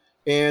out,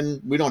 and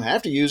we don't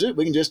have to use it.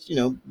 We can just,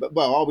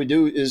 all we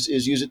do is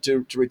use it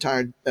to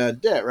retire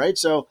debt, right?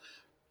 So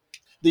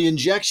the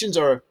injections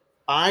are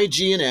I,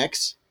 G, and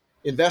X,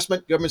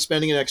 investment, government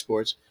spending, and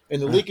exports.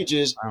 And the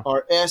leakages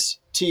are S,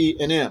 T,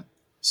 and M,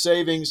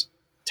 savings,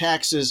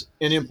 taxes,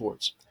 and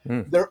imports.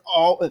 They're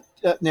all,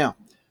 now,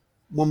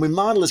 when we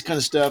model this kind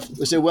of stuff,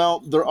 we say, well,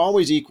 they're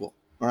always equal,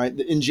 all right?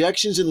 The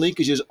injections and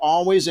leakages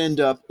always end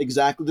up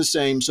exactly the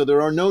same, so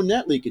there are no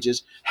net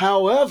leakages.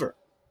 However,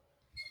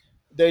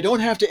 they don't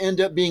have to end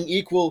up being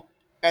equal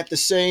at the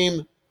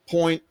same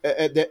point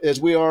as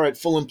we are at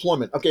full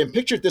employment. Okay, and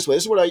picture it this way.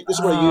 This is what I use.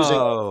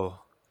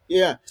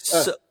 Yeah.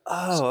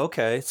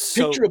 Okay.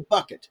 So Picture a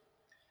bucket.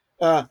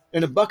 And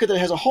a bucket that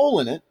has a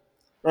hole in it,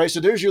 right? So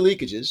there's your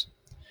leakages,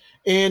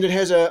 and it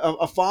has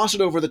a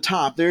faucet over the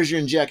top. There's your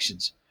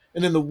injections.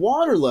 And then the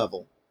water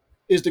level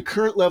is the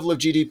current level of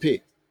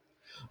GDP.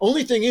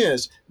 Only thing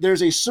is,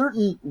 there's a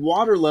certain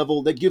water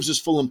level that gives us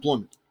full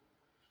employment.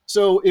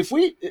 So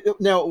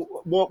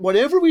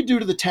whatever we do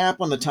to the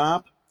tap on the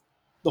top,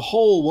 the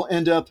hole will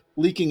end up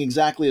leaking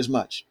exactly as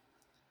much.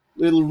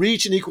 It'll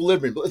reach an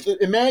equilibrium.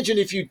 Imagine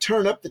if you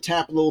turn up the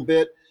tap a little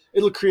bit,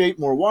 it'll create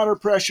more water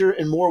pressure,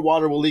 and more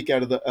water will leak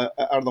out of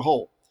the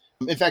hole.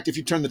 In fact, if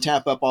you turn the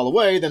tap up all the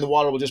way, then the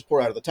water will just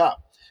pour out of the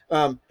top.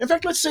 In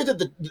fact, let's say that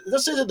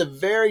the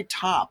very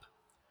top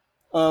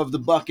of the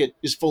bucket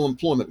is full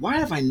employment. Why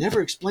have I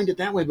never explained it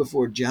that way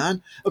before,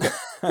 John?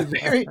 Okay, I'm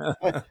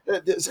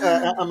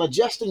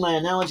adjusting my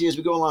analogy as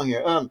we go along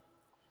here.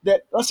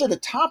 Let's say the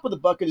top of the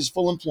bucket is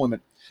full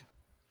employment,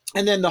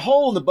 and then the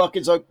hole in the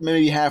bucket is like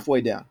maybe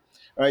halfway down.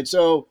 All right,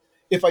 so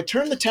if I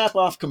turn the tap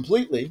off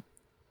completely,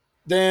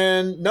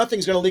 then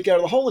nothing's going to leak out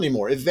of the hole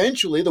anymore.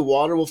 Eventually, the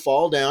water will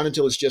fall down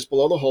until it's just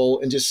below the hole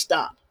and just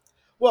stop.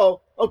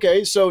 Well,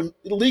 okay, so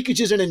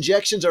leakages and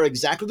injections are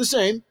exactly the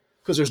same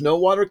because there's no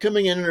water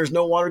coming in and there's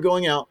no water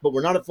going out, but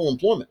we're not at full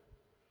employment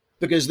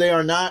because they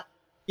are not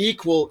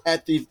equal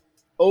at the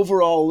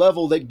overall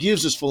level that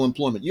gives us full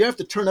employment. You have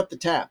to turn up the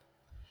tap.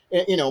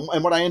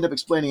 And what I end up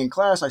explaining in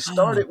class, I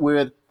started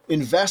with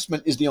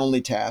investment is the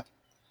only tap.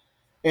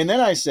 And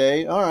then I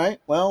say, all right,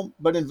 well,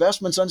 but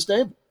investment's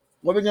unstable.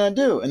 What are we going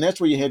to do? And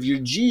that's where you have your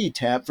G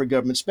tab for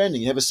government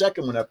spending. You have a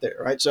second one up there,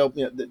 right? So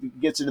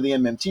that gets into the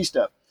MMT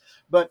stuff.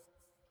 But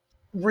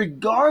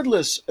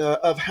regardless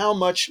of how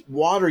much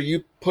water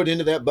you put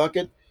into that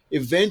bucket,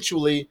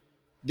 eventually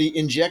the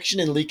injection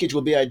and leakage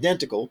will be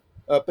identical,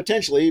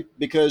 potentially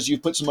because you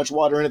put so much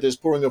water in it that it's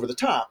pouring over the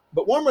top.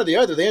 But one way or the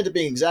other, they end up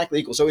being exactly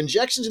equal. So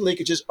injections and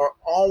leakages are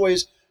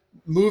always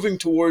moving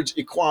towards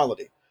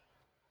equality,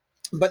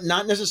 but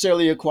not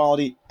necessarily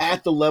equality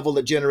at the level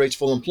that generates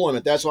full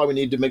employment. That's why we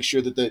need to make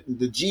sure that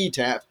the G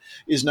tap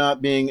is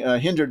not being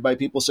hindered by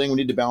people saying we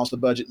need to balance the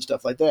budget and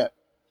stuff like that.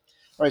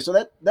 All right, so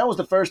that was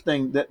the first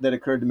thing that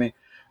occurred to me.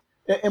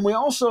 And we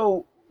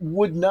also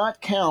would not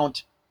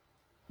count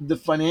the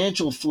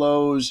financial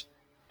flows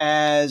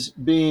as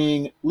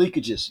being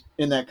leakages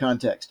in that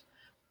context.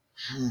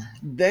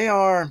 They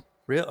are.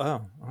 Real?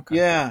 Oh,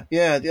 okay.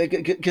 Yeah,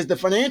 because the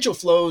financial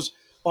flows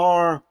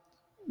are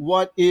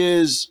what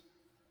is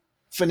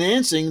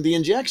financing the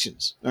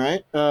injections. All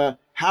right.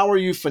 How are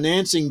you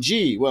financing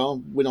G?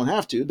 Well, we don't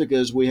have to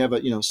because we have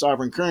a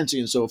sovereign currency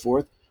and so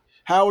forth.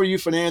 How are you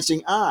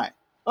financing I?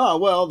 Oh,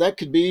 well, that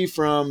could be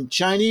from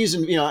Chinese,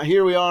 and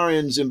here we are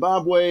in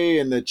Zimbabwe,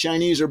 and the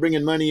Chinese are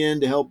bringing money in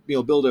to help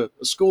build a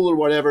school or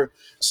whatever.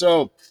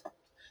 So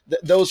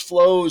those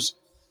flows,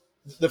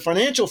 the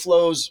financial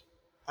flows,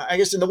 I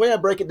guess, in the way I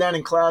break it down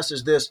in class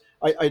is this: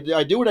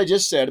 I do what I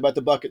just said about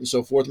the bucket and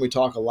so forth, and we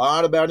talk a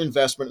lot about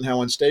investment and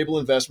how unstable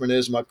investment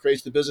is and what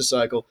creates the business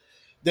cycle.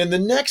 Then the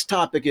next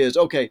topic is,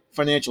 okay,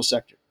 financial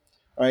sector,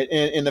 all right,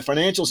 and the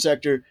financial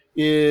sector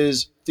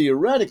is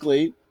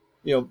theoretically,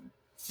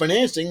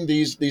 financing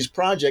these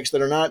projects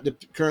that are not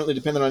currently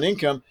dependent on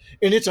income,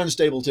 and it's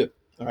unstable too.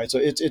 All right, so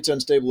it's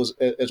unstable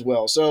as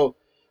well. So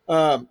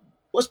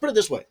let's put it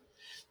this way: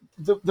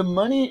 the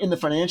money in the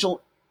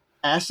financial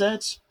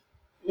assets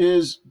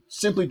is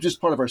simply just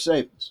part of our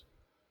savings.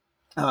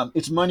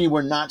 It's money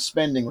we're not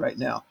spending right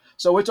now,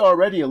 so it's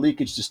already a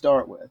leakage to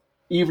start with,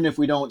 even if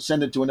we don't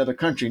send it to another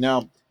country.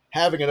 Now,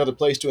 having another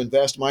place to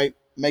invest might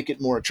make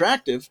it more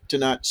attractive to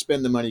not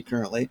spend the money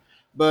currently,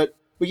 but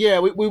yeah,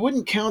 we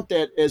wouldn't count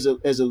that as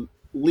a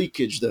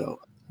leakage, though.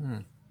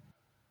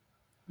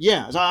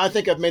 Yeah, so I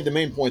think I've made the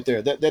main point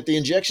there that the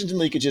injections and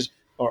leakages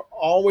are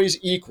always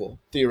equal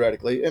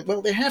theoretically.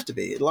 Well, they have to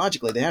be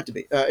logically. They have to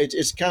be.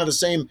 It's kind of the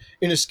same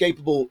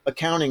inescapable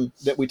accounting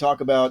that we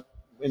talk about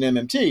in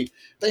MMT.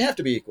 They have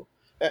to be equal,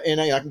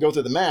 and I can go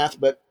through the math,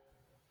 but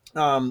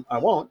I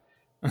won't.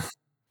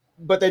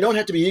 But they don't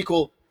have to be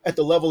equal at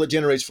the level that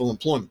generates full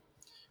employment.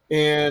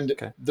 And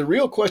Okay. the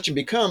real question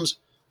becomes,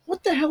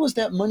 what the hell is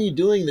that money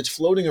doing that's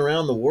floating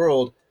around the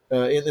world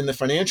in the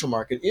financial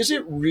market? Is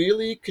it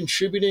really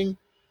contributing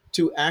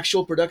to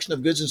actual production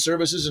of goods and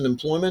services and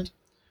employment?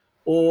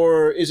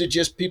 Or is it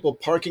just people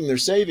parking their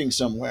savings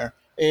somewhere?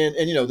 And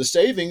the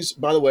savings,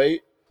 by the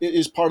way,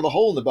 is part of the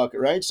hole in the bucket,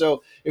 right?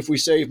 So if we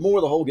save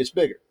more, the hole gets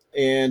bigger.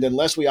 And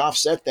unless we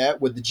offset that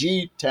with the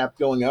G tap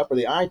going up or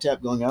the I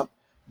tap going up,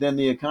 then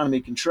the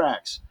economy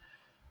contracts.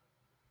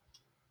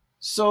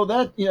 So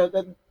that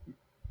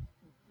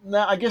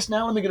now I guess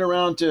now let me get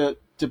around to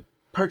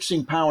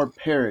purchasing power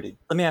parity.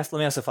 Let me ask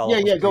a follow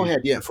up. Yeah, go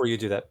ahead. Yeah, Before you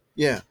do that,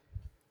 yeah.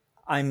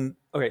 I'm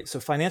okay. So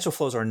financial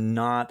flows are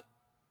not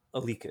a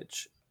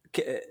leakage.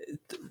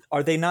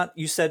 Are they not?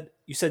 You said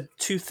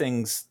two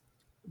things,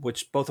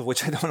 which both of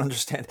which I don't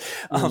understand.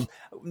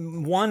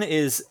 One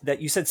is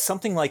that you said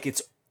something like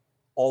it's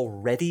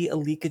already a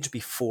leakage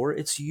before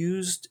it's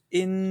used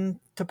in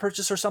to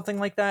purchase or something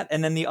like that,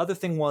 and then the other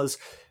thing was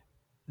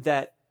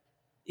that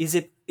is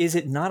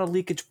it not a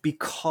leakage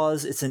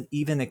because it's an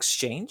even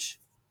exchange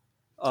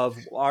of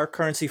our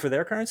currency for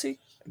their currency?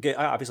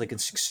 Obviously,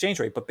 it's exchange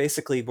rate, but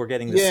basically we're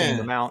getting the same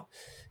amount.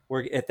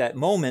 We're at that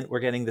moment we're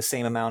getting the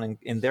same amount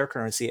in their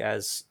currency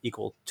as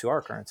equal to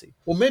our currency.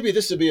 Well, maybe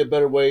this would be a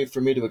better way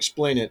for me to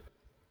explain it.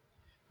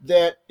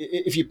 That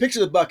if you picture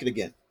the bucket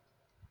again,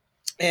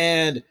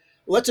 and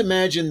let's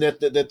imagine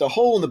that the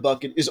hole in the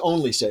bucket is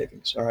only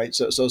savings. All right,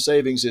 so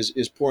savings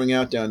is pouring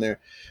out down there.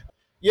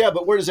 Yeah,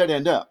 but where does that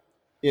end up?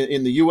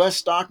 In the U.S.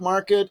 stock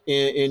market,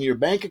 in your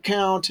bank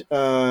account,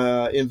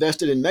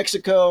 invested in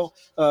Mexico.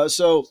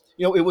 So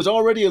it was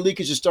already a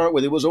leakage to start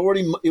with. It was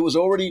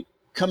already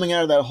coming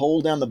out of that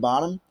hole down the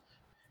bottom,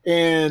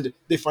 and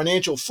the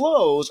financial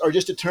flows are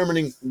just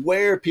determining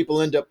where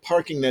people end up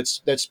parking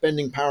that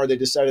spending power they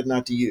decided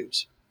not to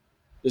use.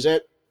 Does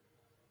that?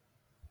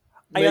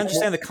 I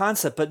understand the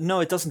concept, but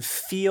no, it doesn't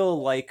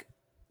feel like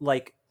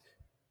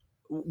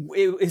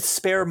it's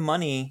spare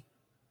money.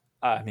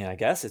 I mean, I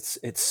guess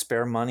it's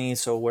spare money.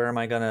 So where am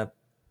I going to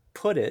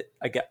put it?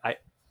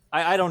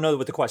 I don't know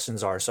what the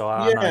questions are, so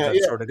I'm not going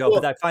to sort of go.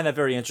 Well, but I find that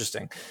very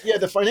interesting. Yeah,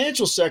 the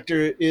financial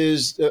sector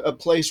is a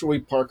place where we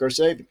park our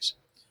savings,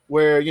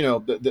 where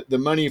the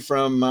money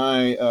from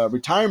my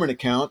retirement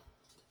account,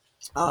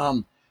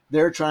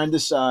 they're trying to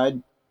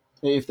decide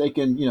if they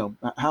can,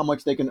 how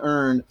much they can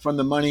earn from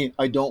the money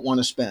I don't want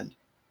to spend.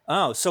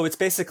 Oh, so it's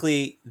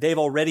basically they've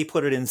already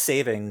put it in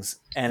savings,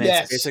 and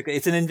it's basically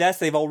it's an invest.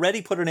 They've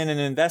already put it in an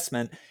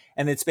investment,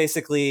 and it's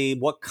basically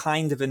what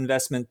kind of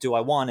investment do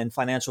I want? And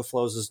financial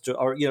flows is,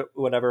 or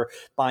whatever,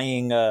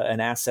 buying an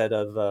asset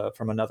of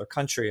from another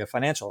country, a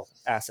financial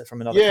asset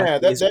from another country.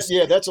 That's a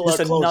lot closer.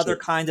 Just another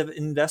kind of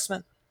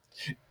investment.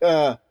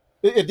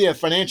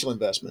 Financial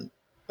investment.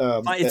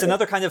 It's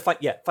another kind of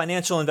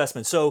financial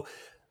investment. So,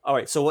 all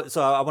right. So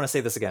I want to say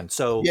this again.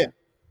 So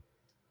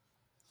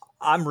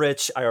I'm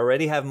rich. I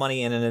already have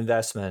money in an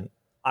investment.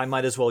 I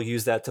might as well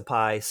use that to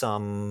buy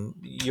some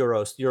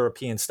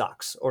European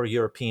stocks or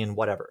European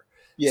whatever.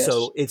 Yes.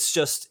 So it's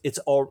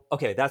all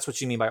okay. That's what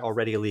you mean by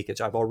already a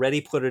leakage. I've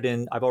already put it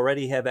in. I've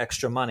already have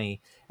extra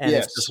money, and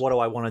it's just what do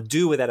I want to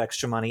do with that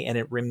extra money? And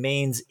it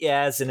remains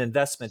as an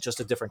investment, just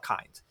a different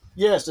kind.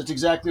 Yes, that's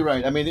exactly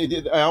right. I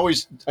mean,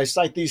 I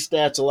cite these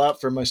stats a lot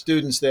for my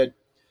students that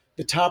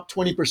the top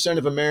 20%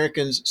 of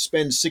Americans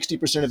spend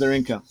 60% of their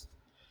income,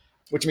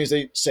 which means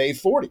they save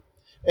 40.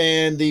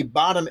 And the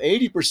bottom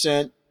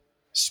 80%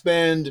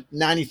 spend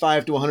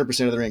 95 to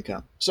 100% of their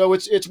income. So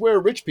it's where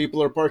rich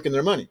people are parking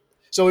their money.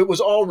 So it was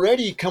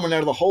already coming out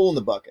of the hole in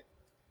the bucket.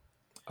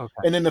 Okay.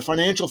 And then the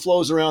financial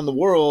flows around the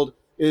world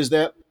is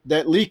that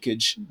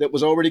leakage that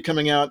was already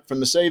coming out from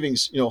the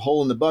savings,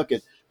 hole in the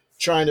bucket,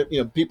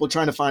 people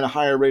trying to find a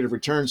higher rate of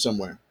return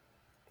somewhere.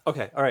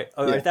 Okay. All right.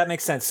 Yeah. That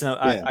makes sense. No,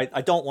 Yeah.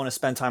 I don't want to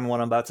spend time on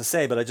what I'm about to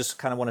say, but I just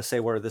kind of want to say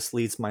where this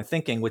leads my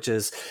thinking, which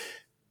is,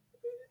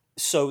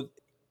 so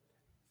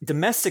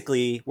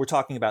domestically, we're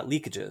talking about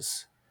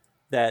leakages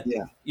that,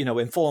 Yeah.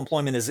 in full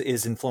employment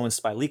is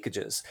influenced by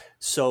leakages.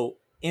 So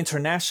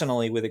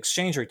internationally, with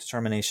exchange rate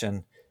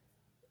determination,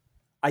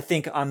 I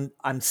think I'm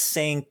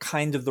saying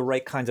kind of the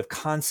right kinds of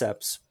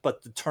concepts,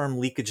 but the term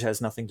leakage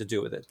has nothing to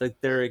do with it. Like,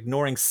 they're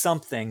ignoring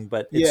something,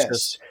 but it's Yes.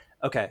 just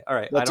okay. All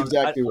right, That's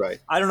exactly right.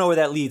 I don't know where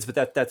that leads, but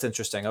that's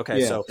interesting.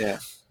 Okay, Yeah, so yeah.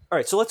 all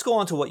right, so let's go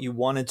on to what you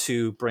wanted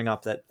to bring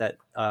up that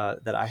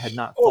I had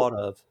not thought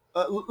of.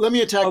 Let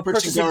me attack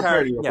purchasing power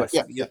parity real quick.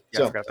 Yes. Yeah.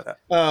 I forgot about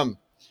that.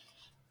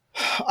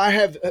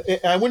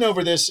 I went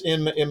over this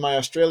in my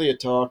Australia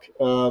talk.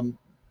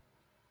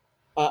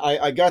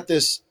 I got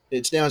this.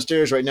 It's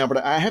downstairs right now,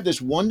 but I have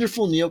this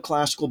wonderful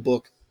neoclassical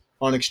book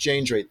on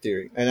exchange rate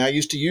theory, and I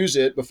used to use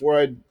it before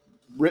I'd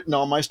written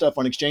all my stuff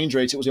on exchange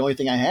rates. It was the only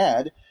thing I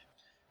had.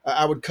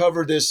 I would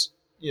cover this,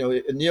 a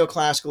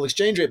neoclassical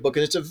exchange rate book,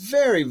 and it's a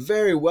very,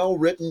 very well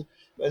written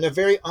and a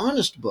very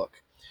honest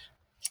book.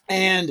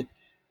 And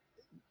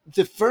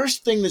the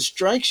first thing that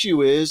strikes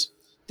you is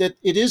that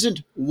it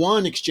isn't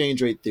one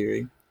exchange rate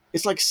theory;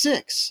 it's like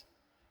 6,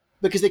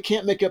 because they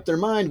can't make up their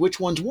mind which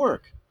ones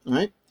work.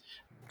 Right?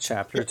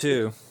 Chapter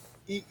 2.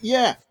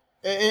 Yeah,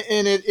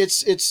 and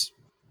it's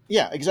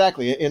yeah,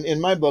 exactly.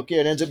 In my book,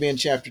 it ends up being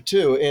chapter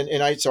 2,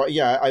 and I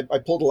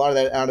pulled a lot of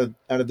that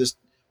out of this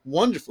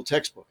wonderful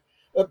textbook.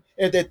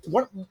 And that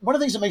one of the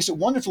things that makes it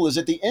wonderful is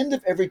at the end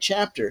of every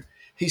chapter,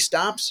 he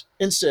stops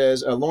and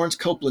says, Lawrence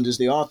Copeland is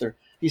the author.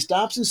 He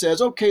stops and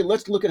says, okay,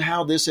 let's look at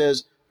how this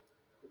has,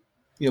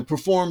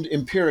 performed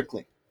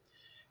empirically.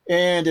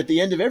 And at the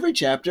end of every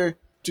chapter,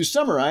 to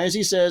summarize,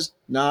 he says,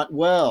 not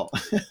well.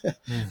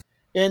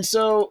 And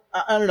so,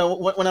 I don't know,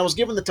 when I was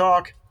given the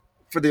talk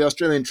for the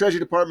Australian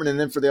Treasury Department and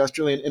then for the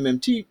Australian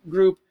MMT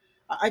group,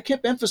 I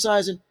kept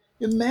emphasizing,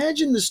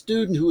 imagine the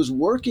student who is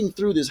working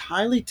through this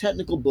highly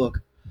technical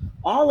book,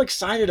 all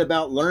excited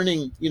about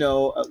learning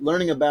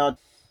about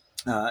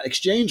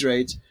exchange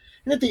rates.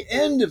 And at the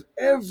end of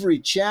every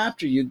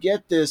chapter, you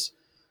get this,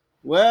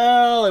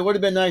 well, it would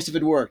have been nice if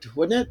it worked,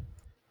 wouldn't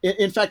it?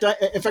 In fact, I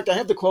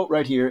have the quote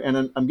right here,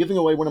 and I'm giving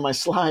away one of my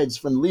slides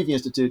from the Levy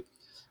Institute.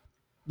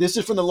 This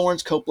is from the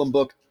Lawrence Copeland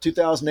book,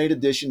 2008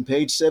 edition,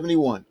 page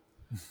 71.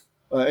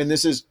 And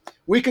this is,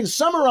 we can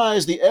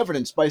summarize the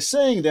evidence by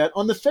saying that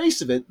on the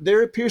face of it,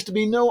 there appears to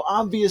be no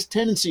obvious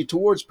tendency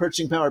towards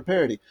purchasing power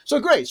parity.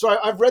 So great. So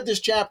I've read this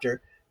chapter,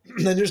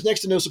 and there's next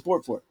to no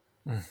support for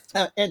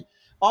it. And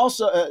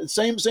also,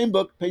 same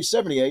book, page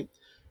 78,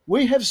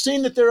 we have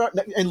seen that there are,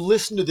 and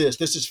listen to this,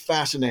 this is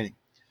fascinating.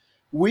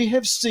 We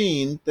have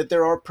seen that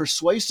there are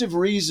persuasive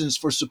reasons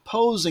for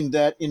supposing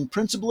that, in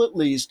principle at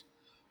least,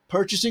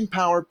 purchasing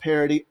power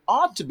parity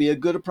ought to be a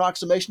good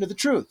approximation of the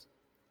truth.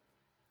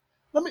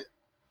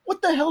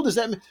 What the hell does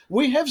that mean?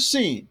 We have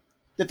seen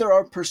that there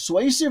are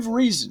persuasive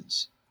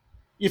reasons,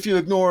 if you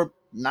ignore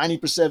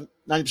 90%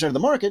 of the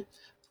market,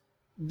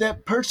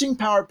 that purchasing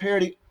power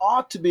parity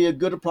ought to be a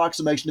good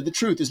approximation of the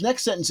truth. His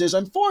next sentence is,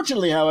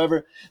 unfortunately,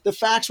 however, the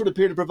facts would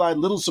appear to provide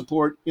little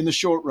support in the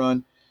short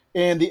run,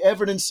 and the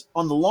evidence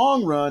on the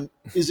long run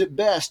is at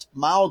best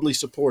mildly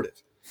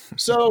supportive.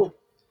 So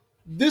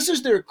this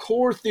is their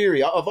core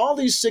theory. Of all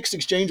these 6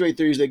 exchange rate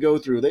theories they go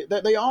through,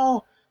 they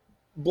all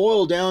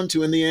boil down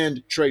to, in the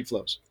end, trade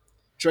flows.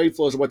 Trade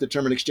flows are what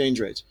determine exchange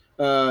rates.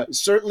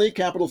 Certainly,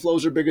 capital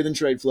flows are bigger than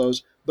trade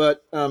flows,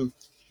 but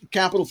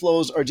capital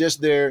flows are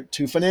just there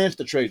to finance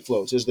the trade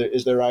flows,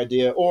 is their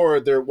idea,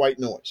 or their white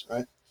noise,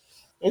 right?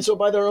 And so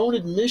by their own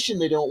admission,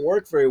 they don't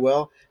work very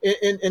well.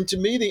 And to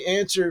me, the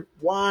answer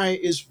why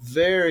is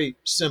very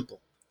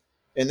simple.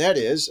 And that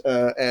is,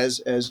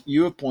 as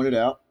you have pointed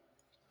out,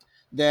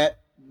 that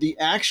the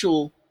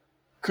actual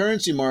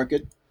currency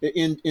market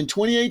in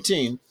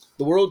 2018,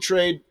 the World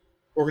Trade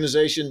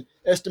Organization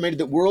estimated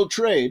that world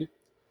trade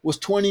was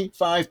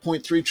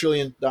 $25.3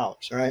 trillion,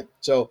 right?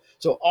 So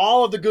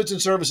all of the goods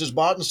and services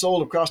bought and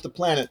sold across the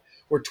planet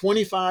were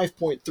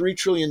 $25.3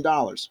 trillion.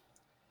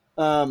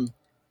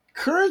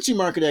 Currency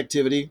market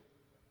activity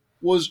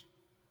was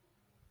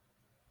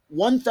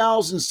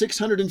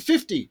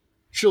 $1,650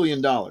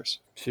 trillion.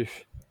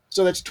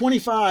 So that's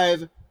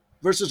 25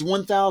 versus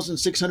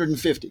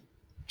 $1,650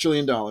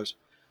 trillion.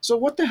 So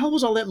what the hell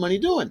was all that money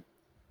doing?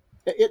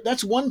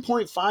 That's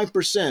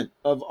 1.5%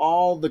 of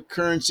all the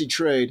currency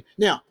trade.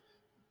 Now,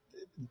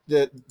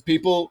 the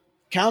people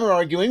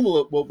counter-arguing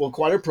will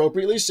quite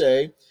appropriately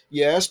say,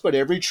 yes, but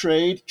every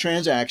trade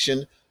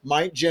transaction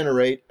might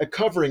generate a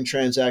covering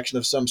transaction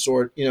of some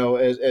sort,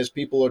 as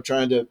people are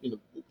trying to,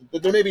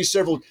 there may be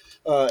several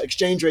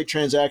exchange rate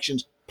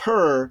transactions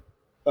per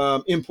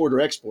import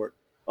or export.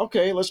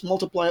 Okay, let's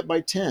multiply it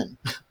by 10.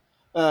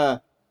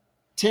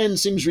 10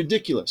 seems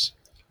ridiculous,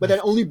 but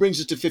that only brings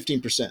us to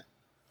 15%.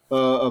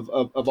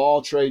 Of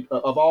all trade,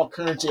 of all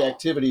currency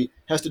activity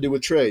has to do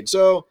with trade.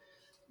 So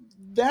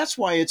that's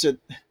why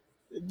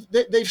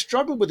they've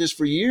struggled with this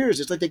for years.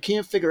 It's like they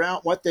can't figure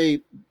out what they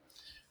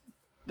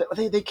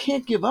They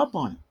can't give up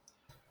on it.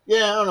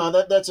 Yeah, I don't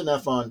know. That's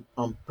enough on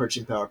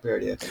purchasing power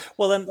parity, I think.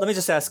 Well, then let me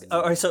just ask.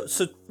 All right, so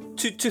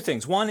two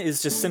things. One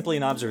is just simply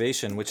an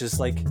observation, which is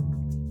like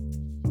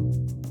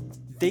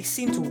they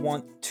seem to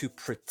want to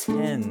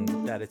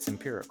pretend that it's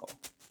empirical,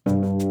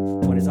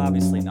 when it's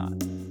obviously not.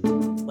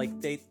 Like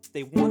they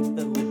want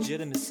the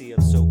legitimacy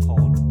of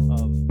so-called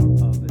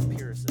of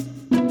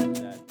empiricism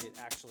that it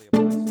actually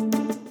applies to.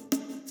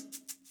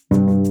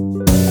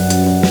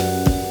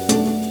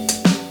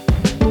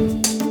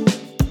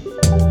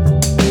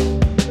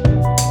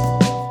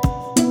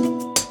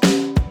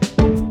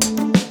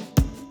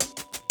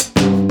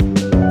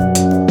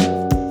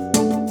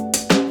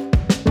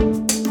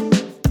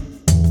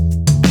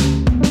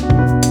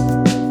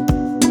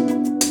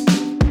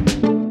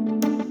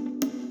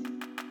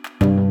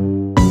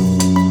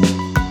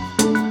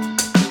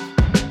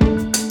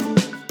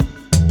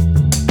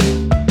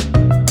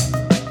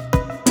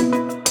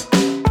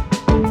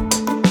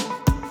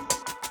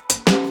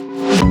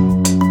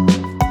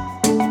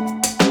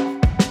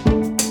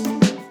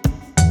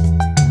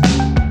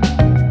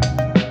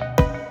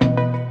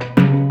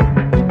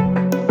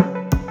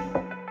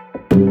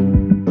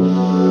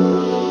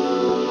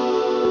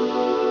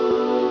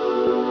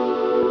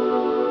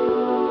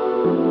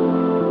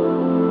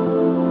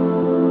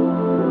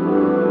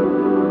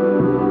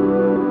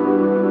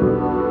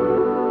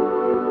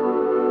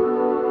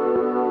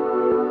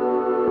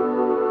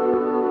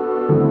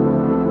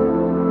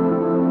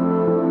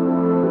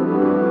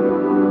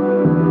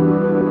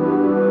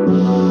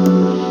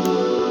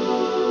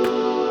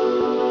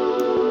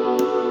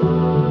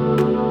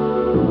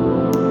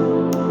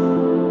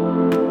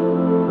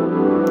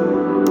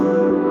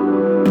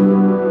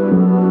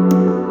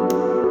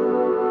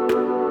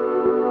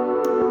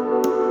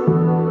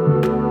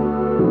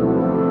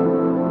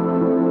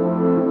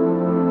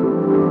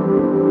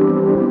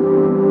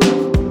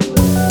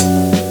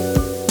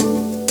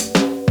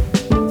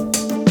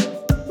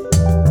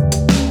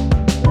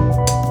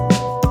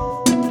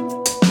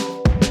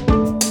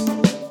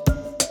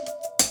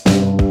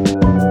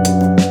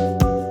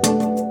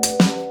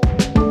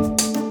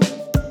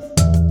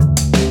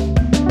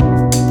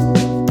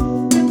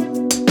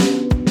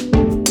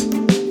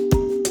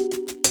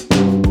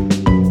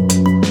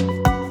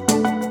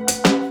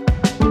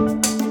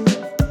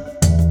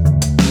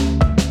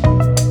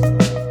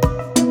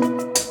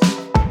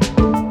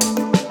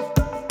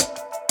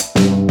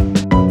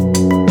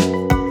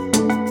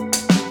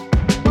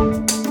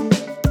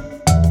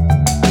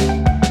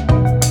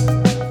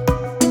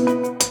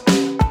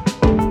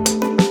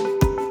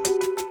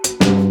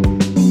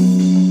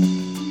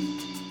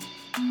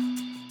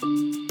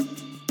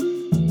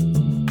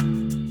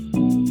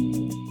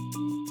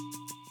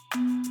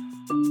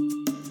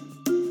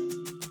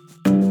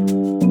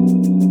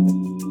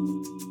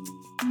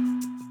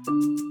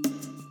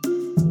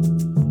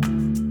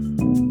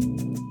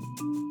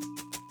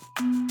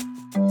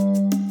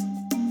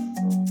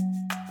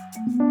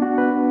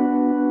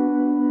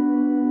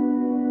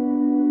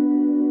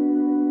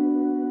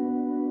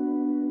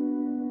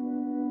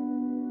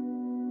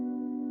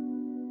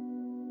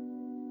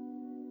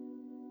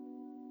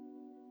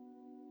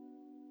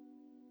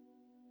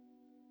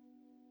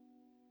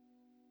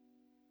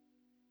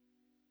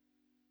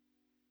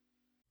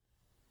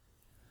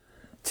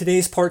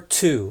 Today's part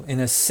 2 in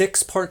a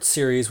 6-part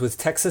series with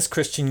Texas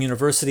Christian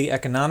University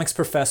economics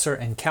professor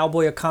and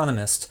cowboy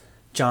economist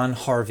John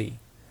Harvey.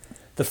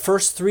 The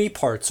first 3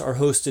 parts are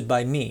hosted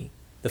by me,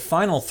 the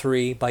final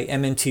 3 by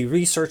MMT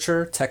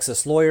researcher,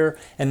 Texas lawyer,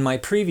 and my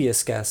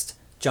previous guest,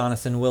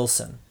 Jonathan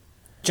Wilson.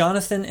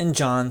 Jonathan and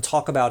John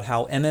talk about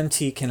how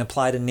MMT can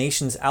apply to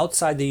nations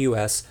outside the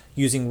U.S.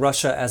 using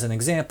Russia as an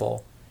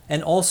example,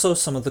 and also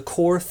some of the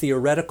core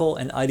theoretical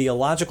and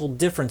ideological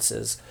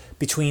differences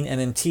between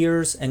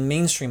MMTers and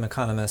mainstream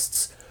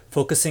economists,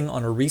 focusing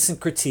on a recent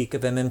critique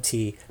of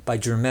MMT by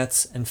Drew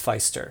Metz and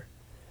Feister.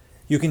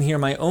 You can hear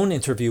my own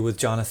interview with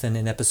Jonathan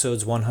in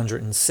episodes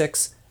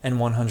 106 and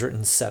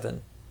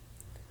 107.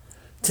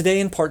 Today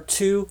in part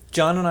 2,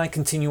 John and I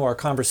continue our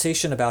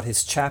conversation about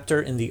his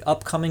chapter in the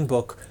upcoming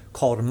book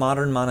called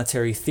Modern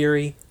Monetary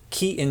Theory,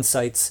 Key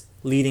Insights,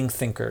 Leading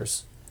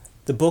Thinkers.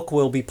 The book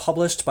will be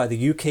published by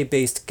the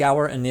UK-based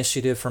Gower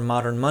Initiative for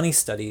Modern Money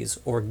Studies,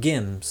 or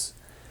GIMS.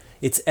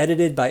 It's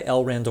edited by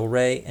L. Randall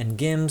Wray and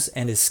GIMS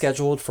and is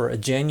scheduled for a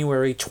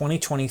January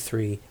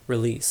 2023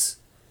 release.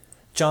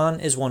 John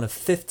is one of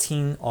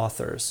 15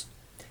 authors.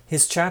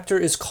 His chapter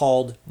is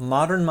called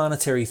Modern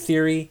Monetary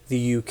Theory,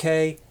 the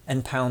UK,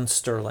 and Pound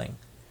Sterling.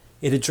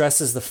 It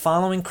addresses the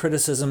following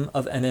criticism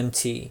of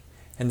MMT,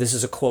 and this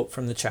is a quote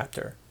from the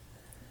chapter.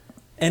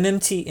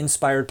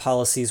 MMT-inspired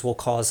policies will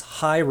cause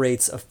high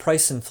rates of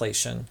price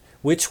inflation,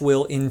 which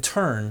will in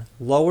turn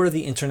lower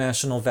the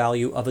international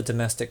value of a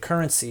domestic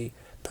currency,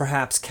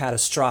 perhaps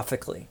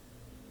catastrophically.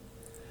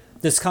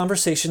 This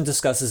conversation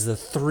discusses the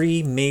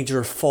 3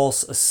 major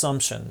false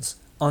assumptions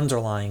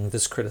underlying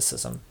this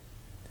criticism.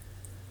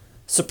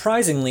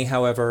 Surprisingly,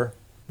 however,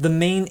 The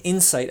main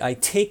insight I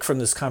take from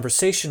this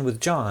conversation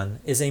with John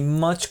is a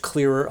much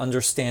clearer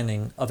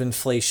understanding of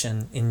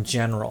inflation in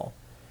general.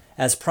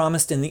 As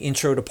promised in the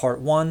intro to part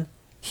 1,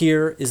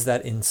 here is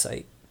that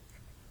insight.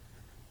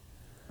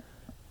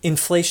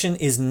 Inflation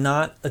is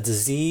not a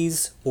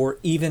disease or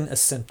even a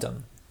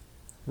symptom.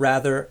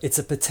 Rather, it's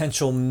a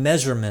potential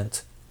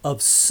measurement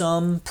of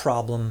some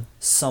problem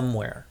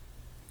somewhere.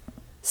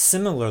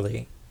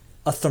 Similarly,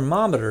 a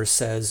thermometer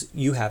says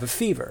you have a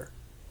fever.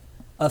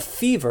 A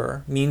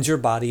fever means your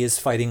body is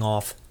fighting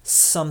off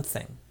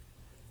something.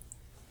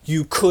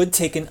 You could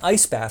take an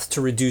ice bath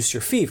to reduce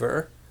your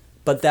fever,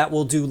 but that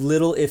will do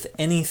little, if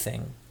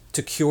anything,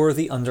 to cure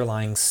the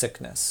underlying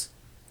sickness.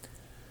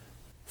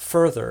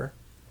 Further,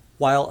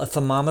 while a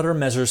thermometer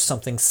measures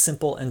something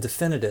simple and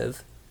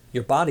definitive,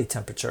 your body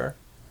temperature,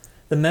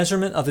 the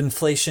measurement of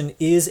inflation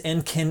is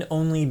and can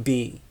only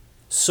be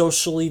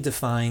socially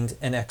defined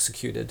and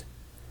executed.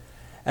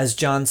 As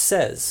John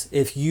says,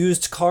 if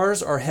used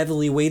cars are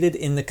heavily weighted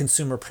in the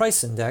Consumer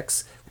Price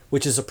Index,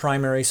 which is a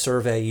primary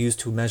survey used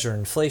to measure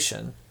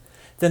inflation,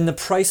 then the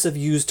price of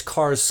used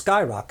cars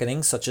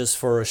skyrocketing, such as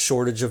for a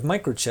shortage of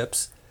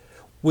microchips,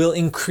 will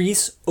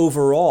increase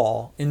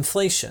overall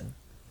inflation.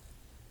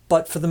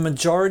 But for the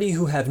majority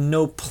who have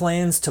no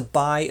plans to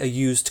buy a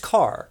used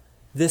car,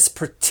 this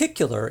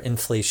particular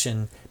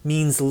inflation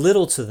means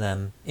little to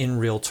them in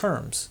real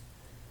terms.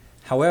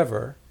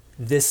 However,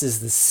 this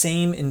is the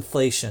same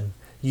inflation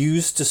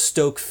used to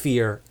stoke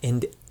fear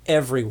in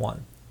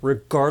everyone,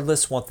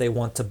 regardless what they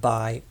want to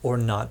buy or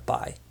not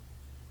buy.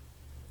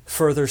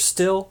 Further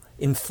still,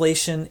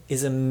 inflation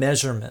is a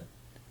measurement.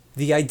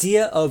 The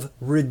idea of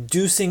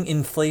reducing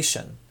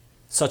inflation,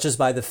 such as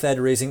by the Fed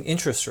raising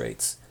interest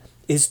rates,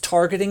 is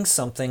targeting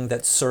something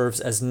that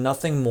serves as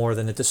nothing more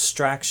than a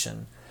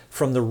distraction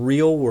from the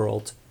real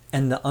world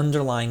and the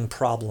underlying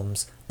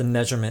problems the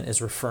measurement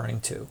is referring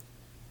to.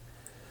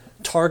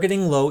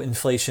 Targeting low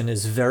inflation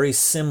is very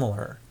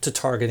similar to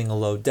targeting a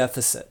low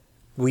deficit.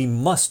 We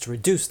must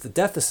reduce the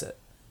deficit.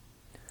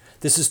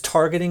 This is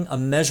targeting a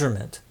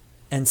measurement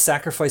and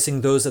sacrificing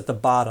those at the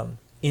bottom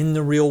in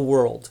the real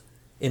world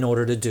in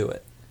order to do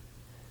it.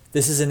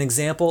 This is an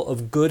example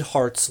of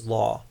Goodhart's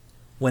law.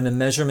 When a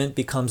measurement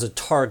becomes a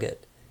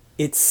target,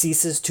 it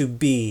ceases to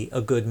be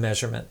a good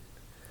measurement.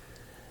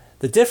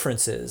 The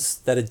difference is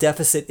that a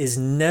deficit is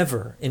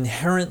never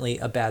inherently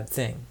a bad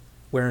thing,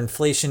 where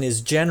inflation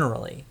is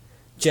genuinely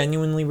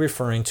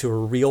referring to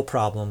a real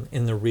problem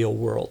in the real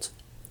world.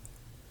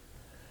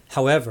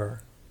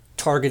 However,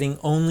 targeting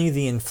only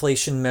the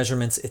inflation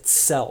measurements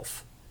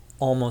itself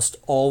almost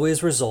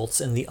always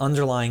results in the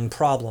underlying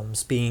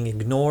problems being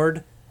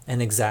ignored and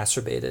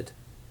exacerbated.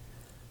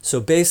 So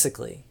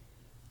basically,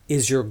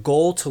 is your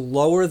goal to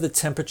lower the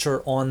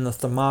temperature on the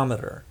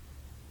thermometer,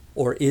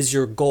 or is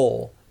your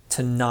goal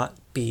to not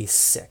be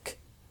sick?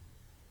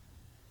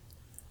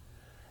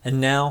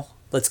 And now,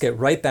 let's get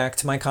right back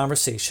to my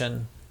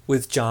conversation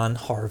with John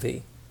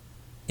Harvey.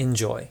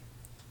 Enjoy.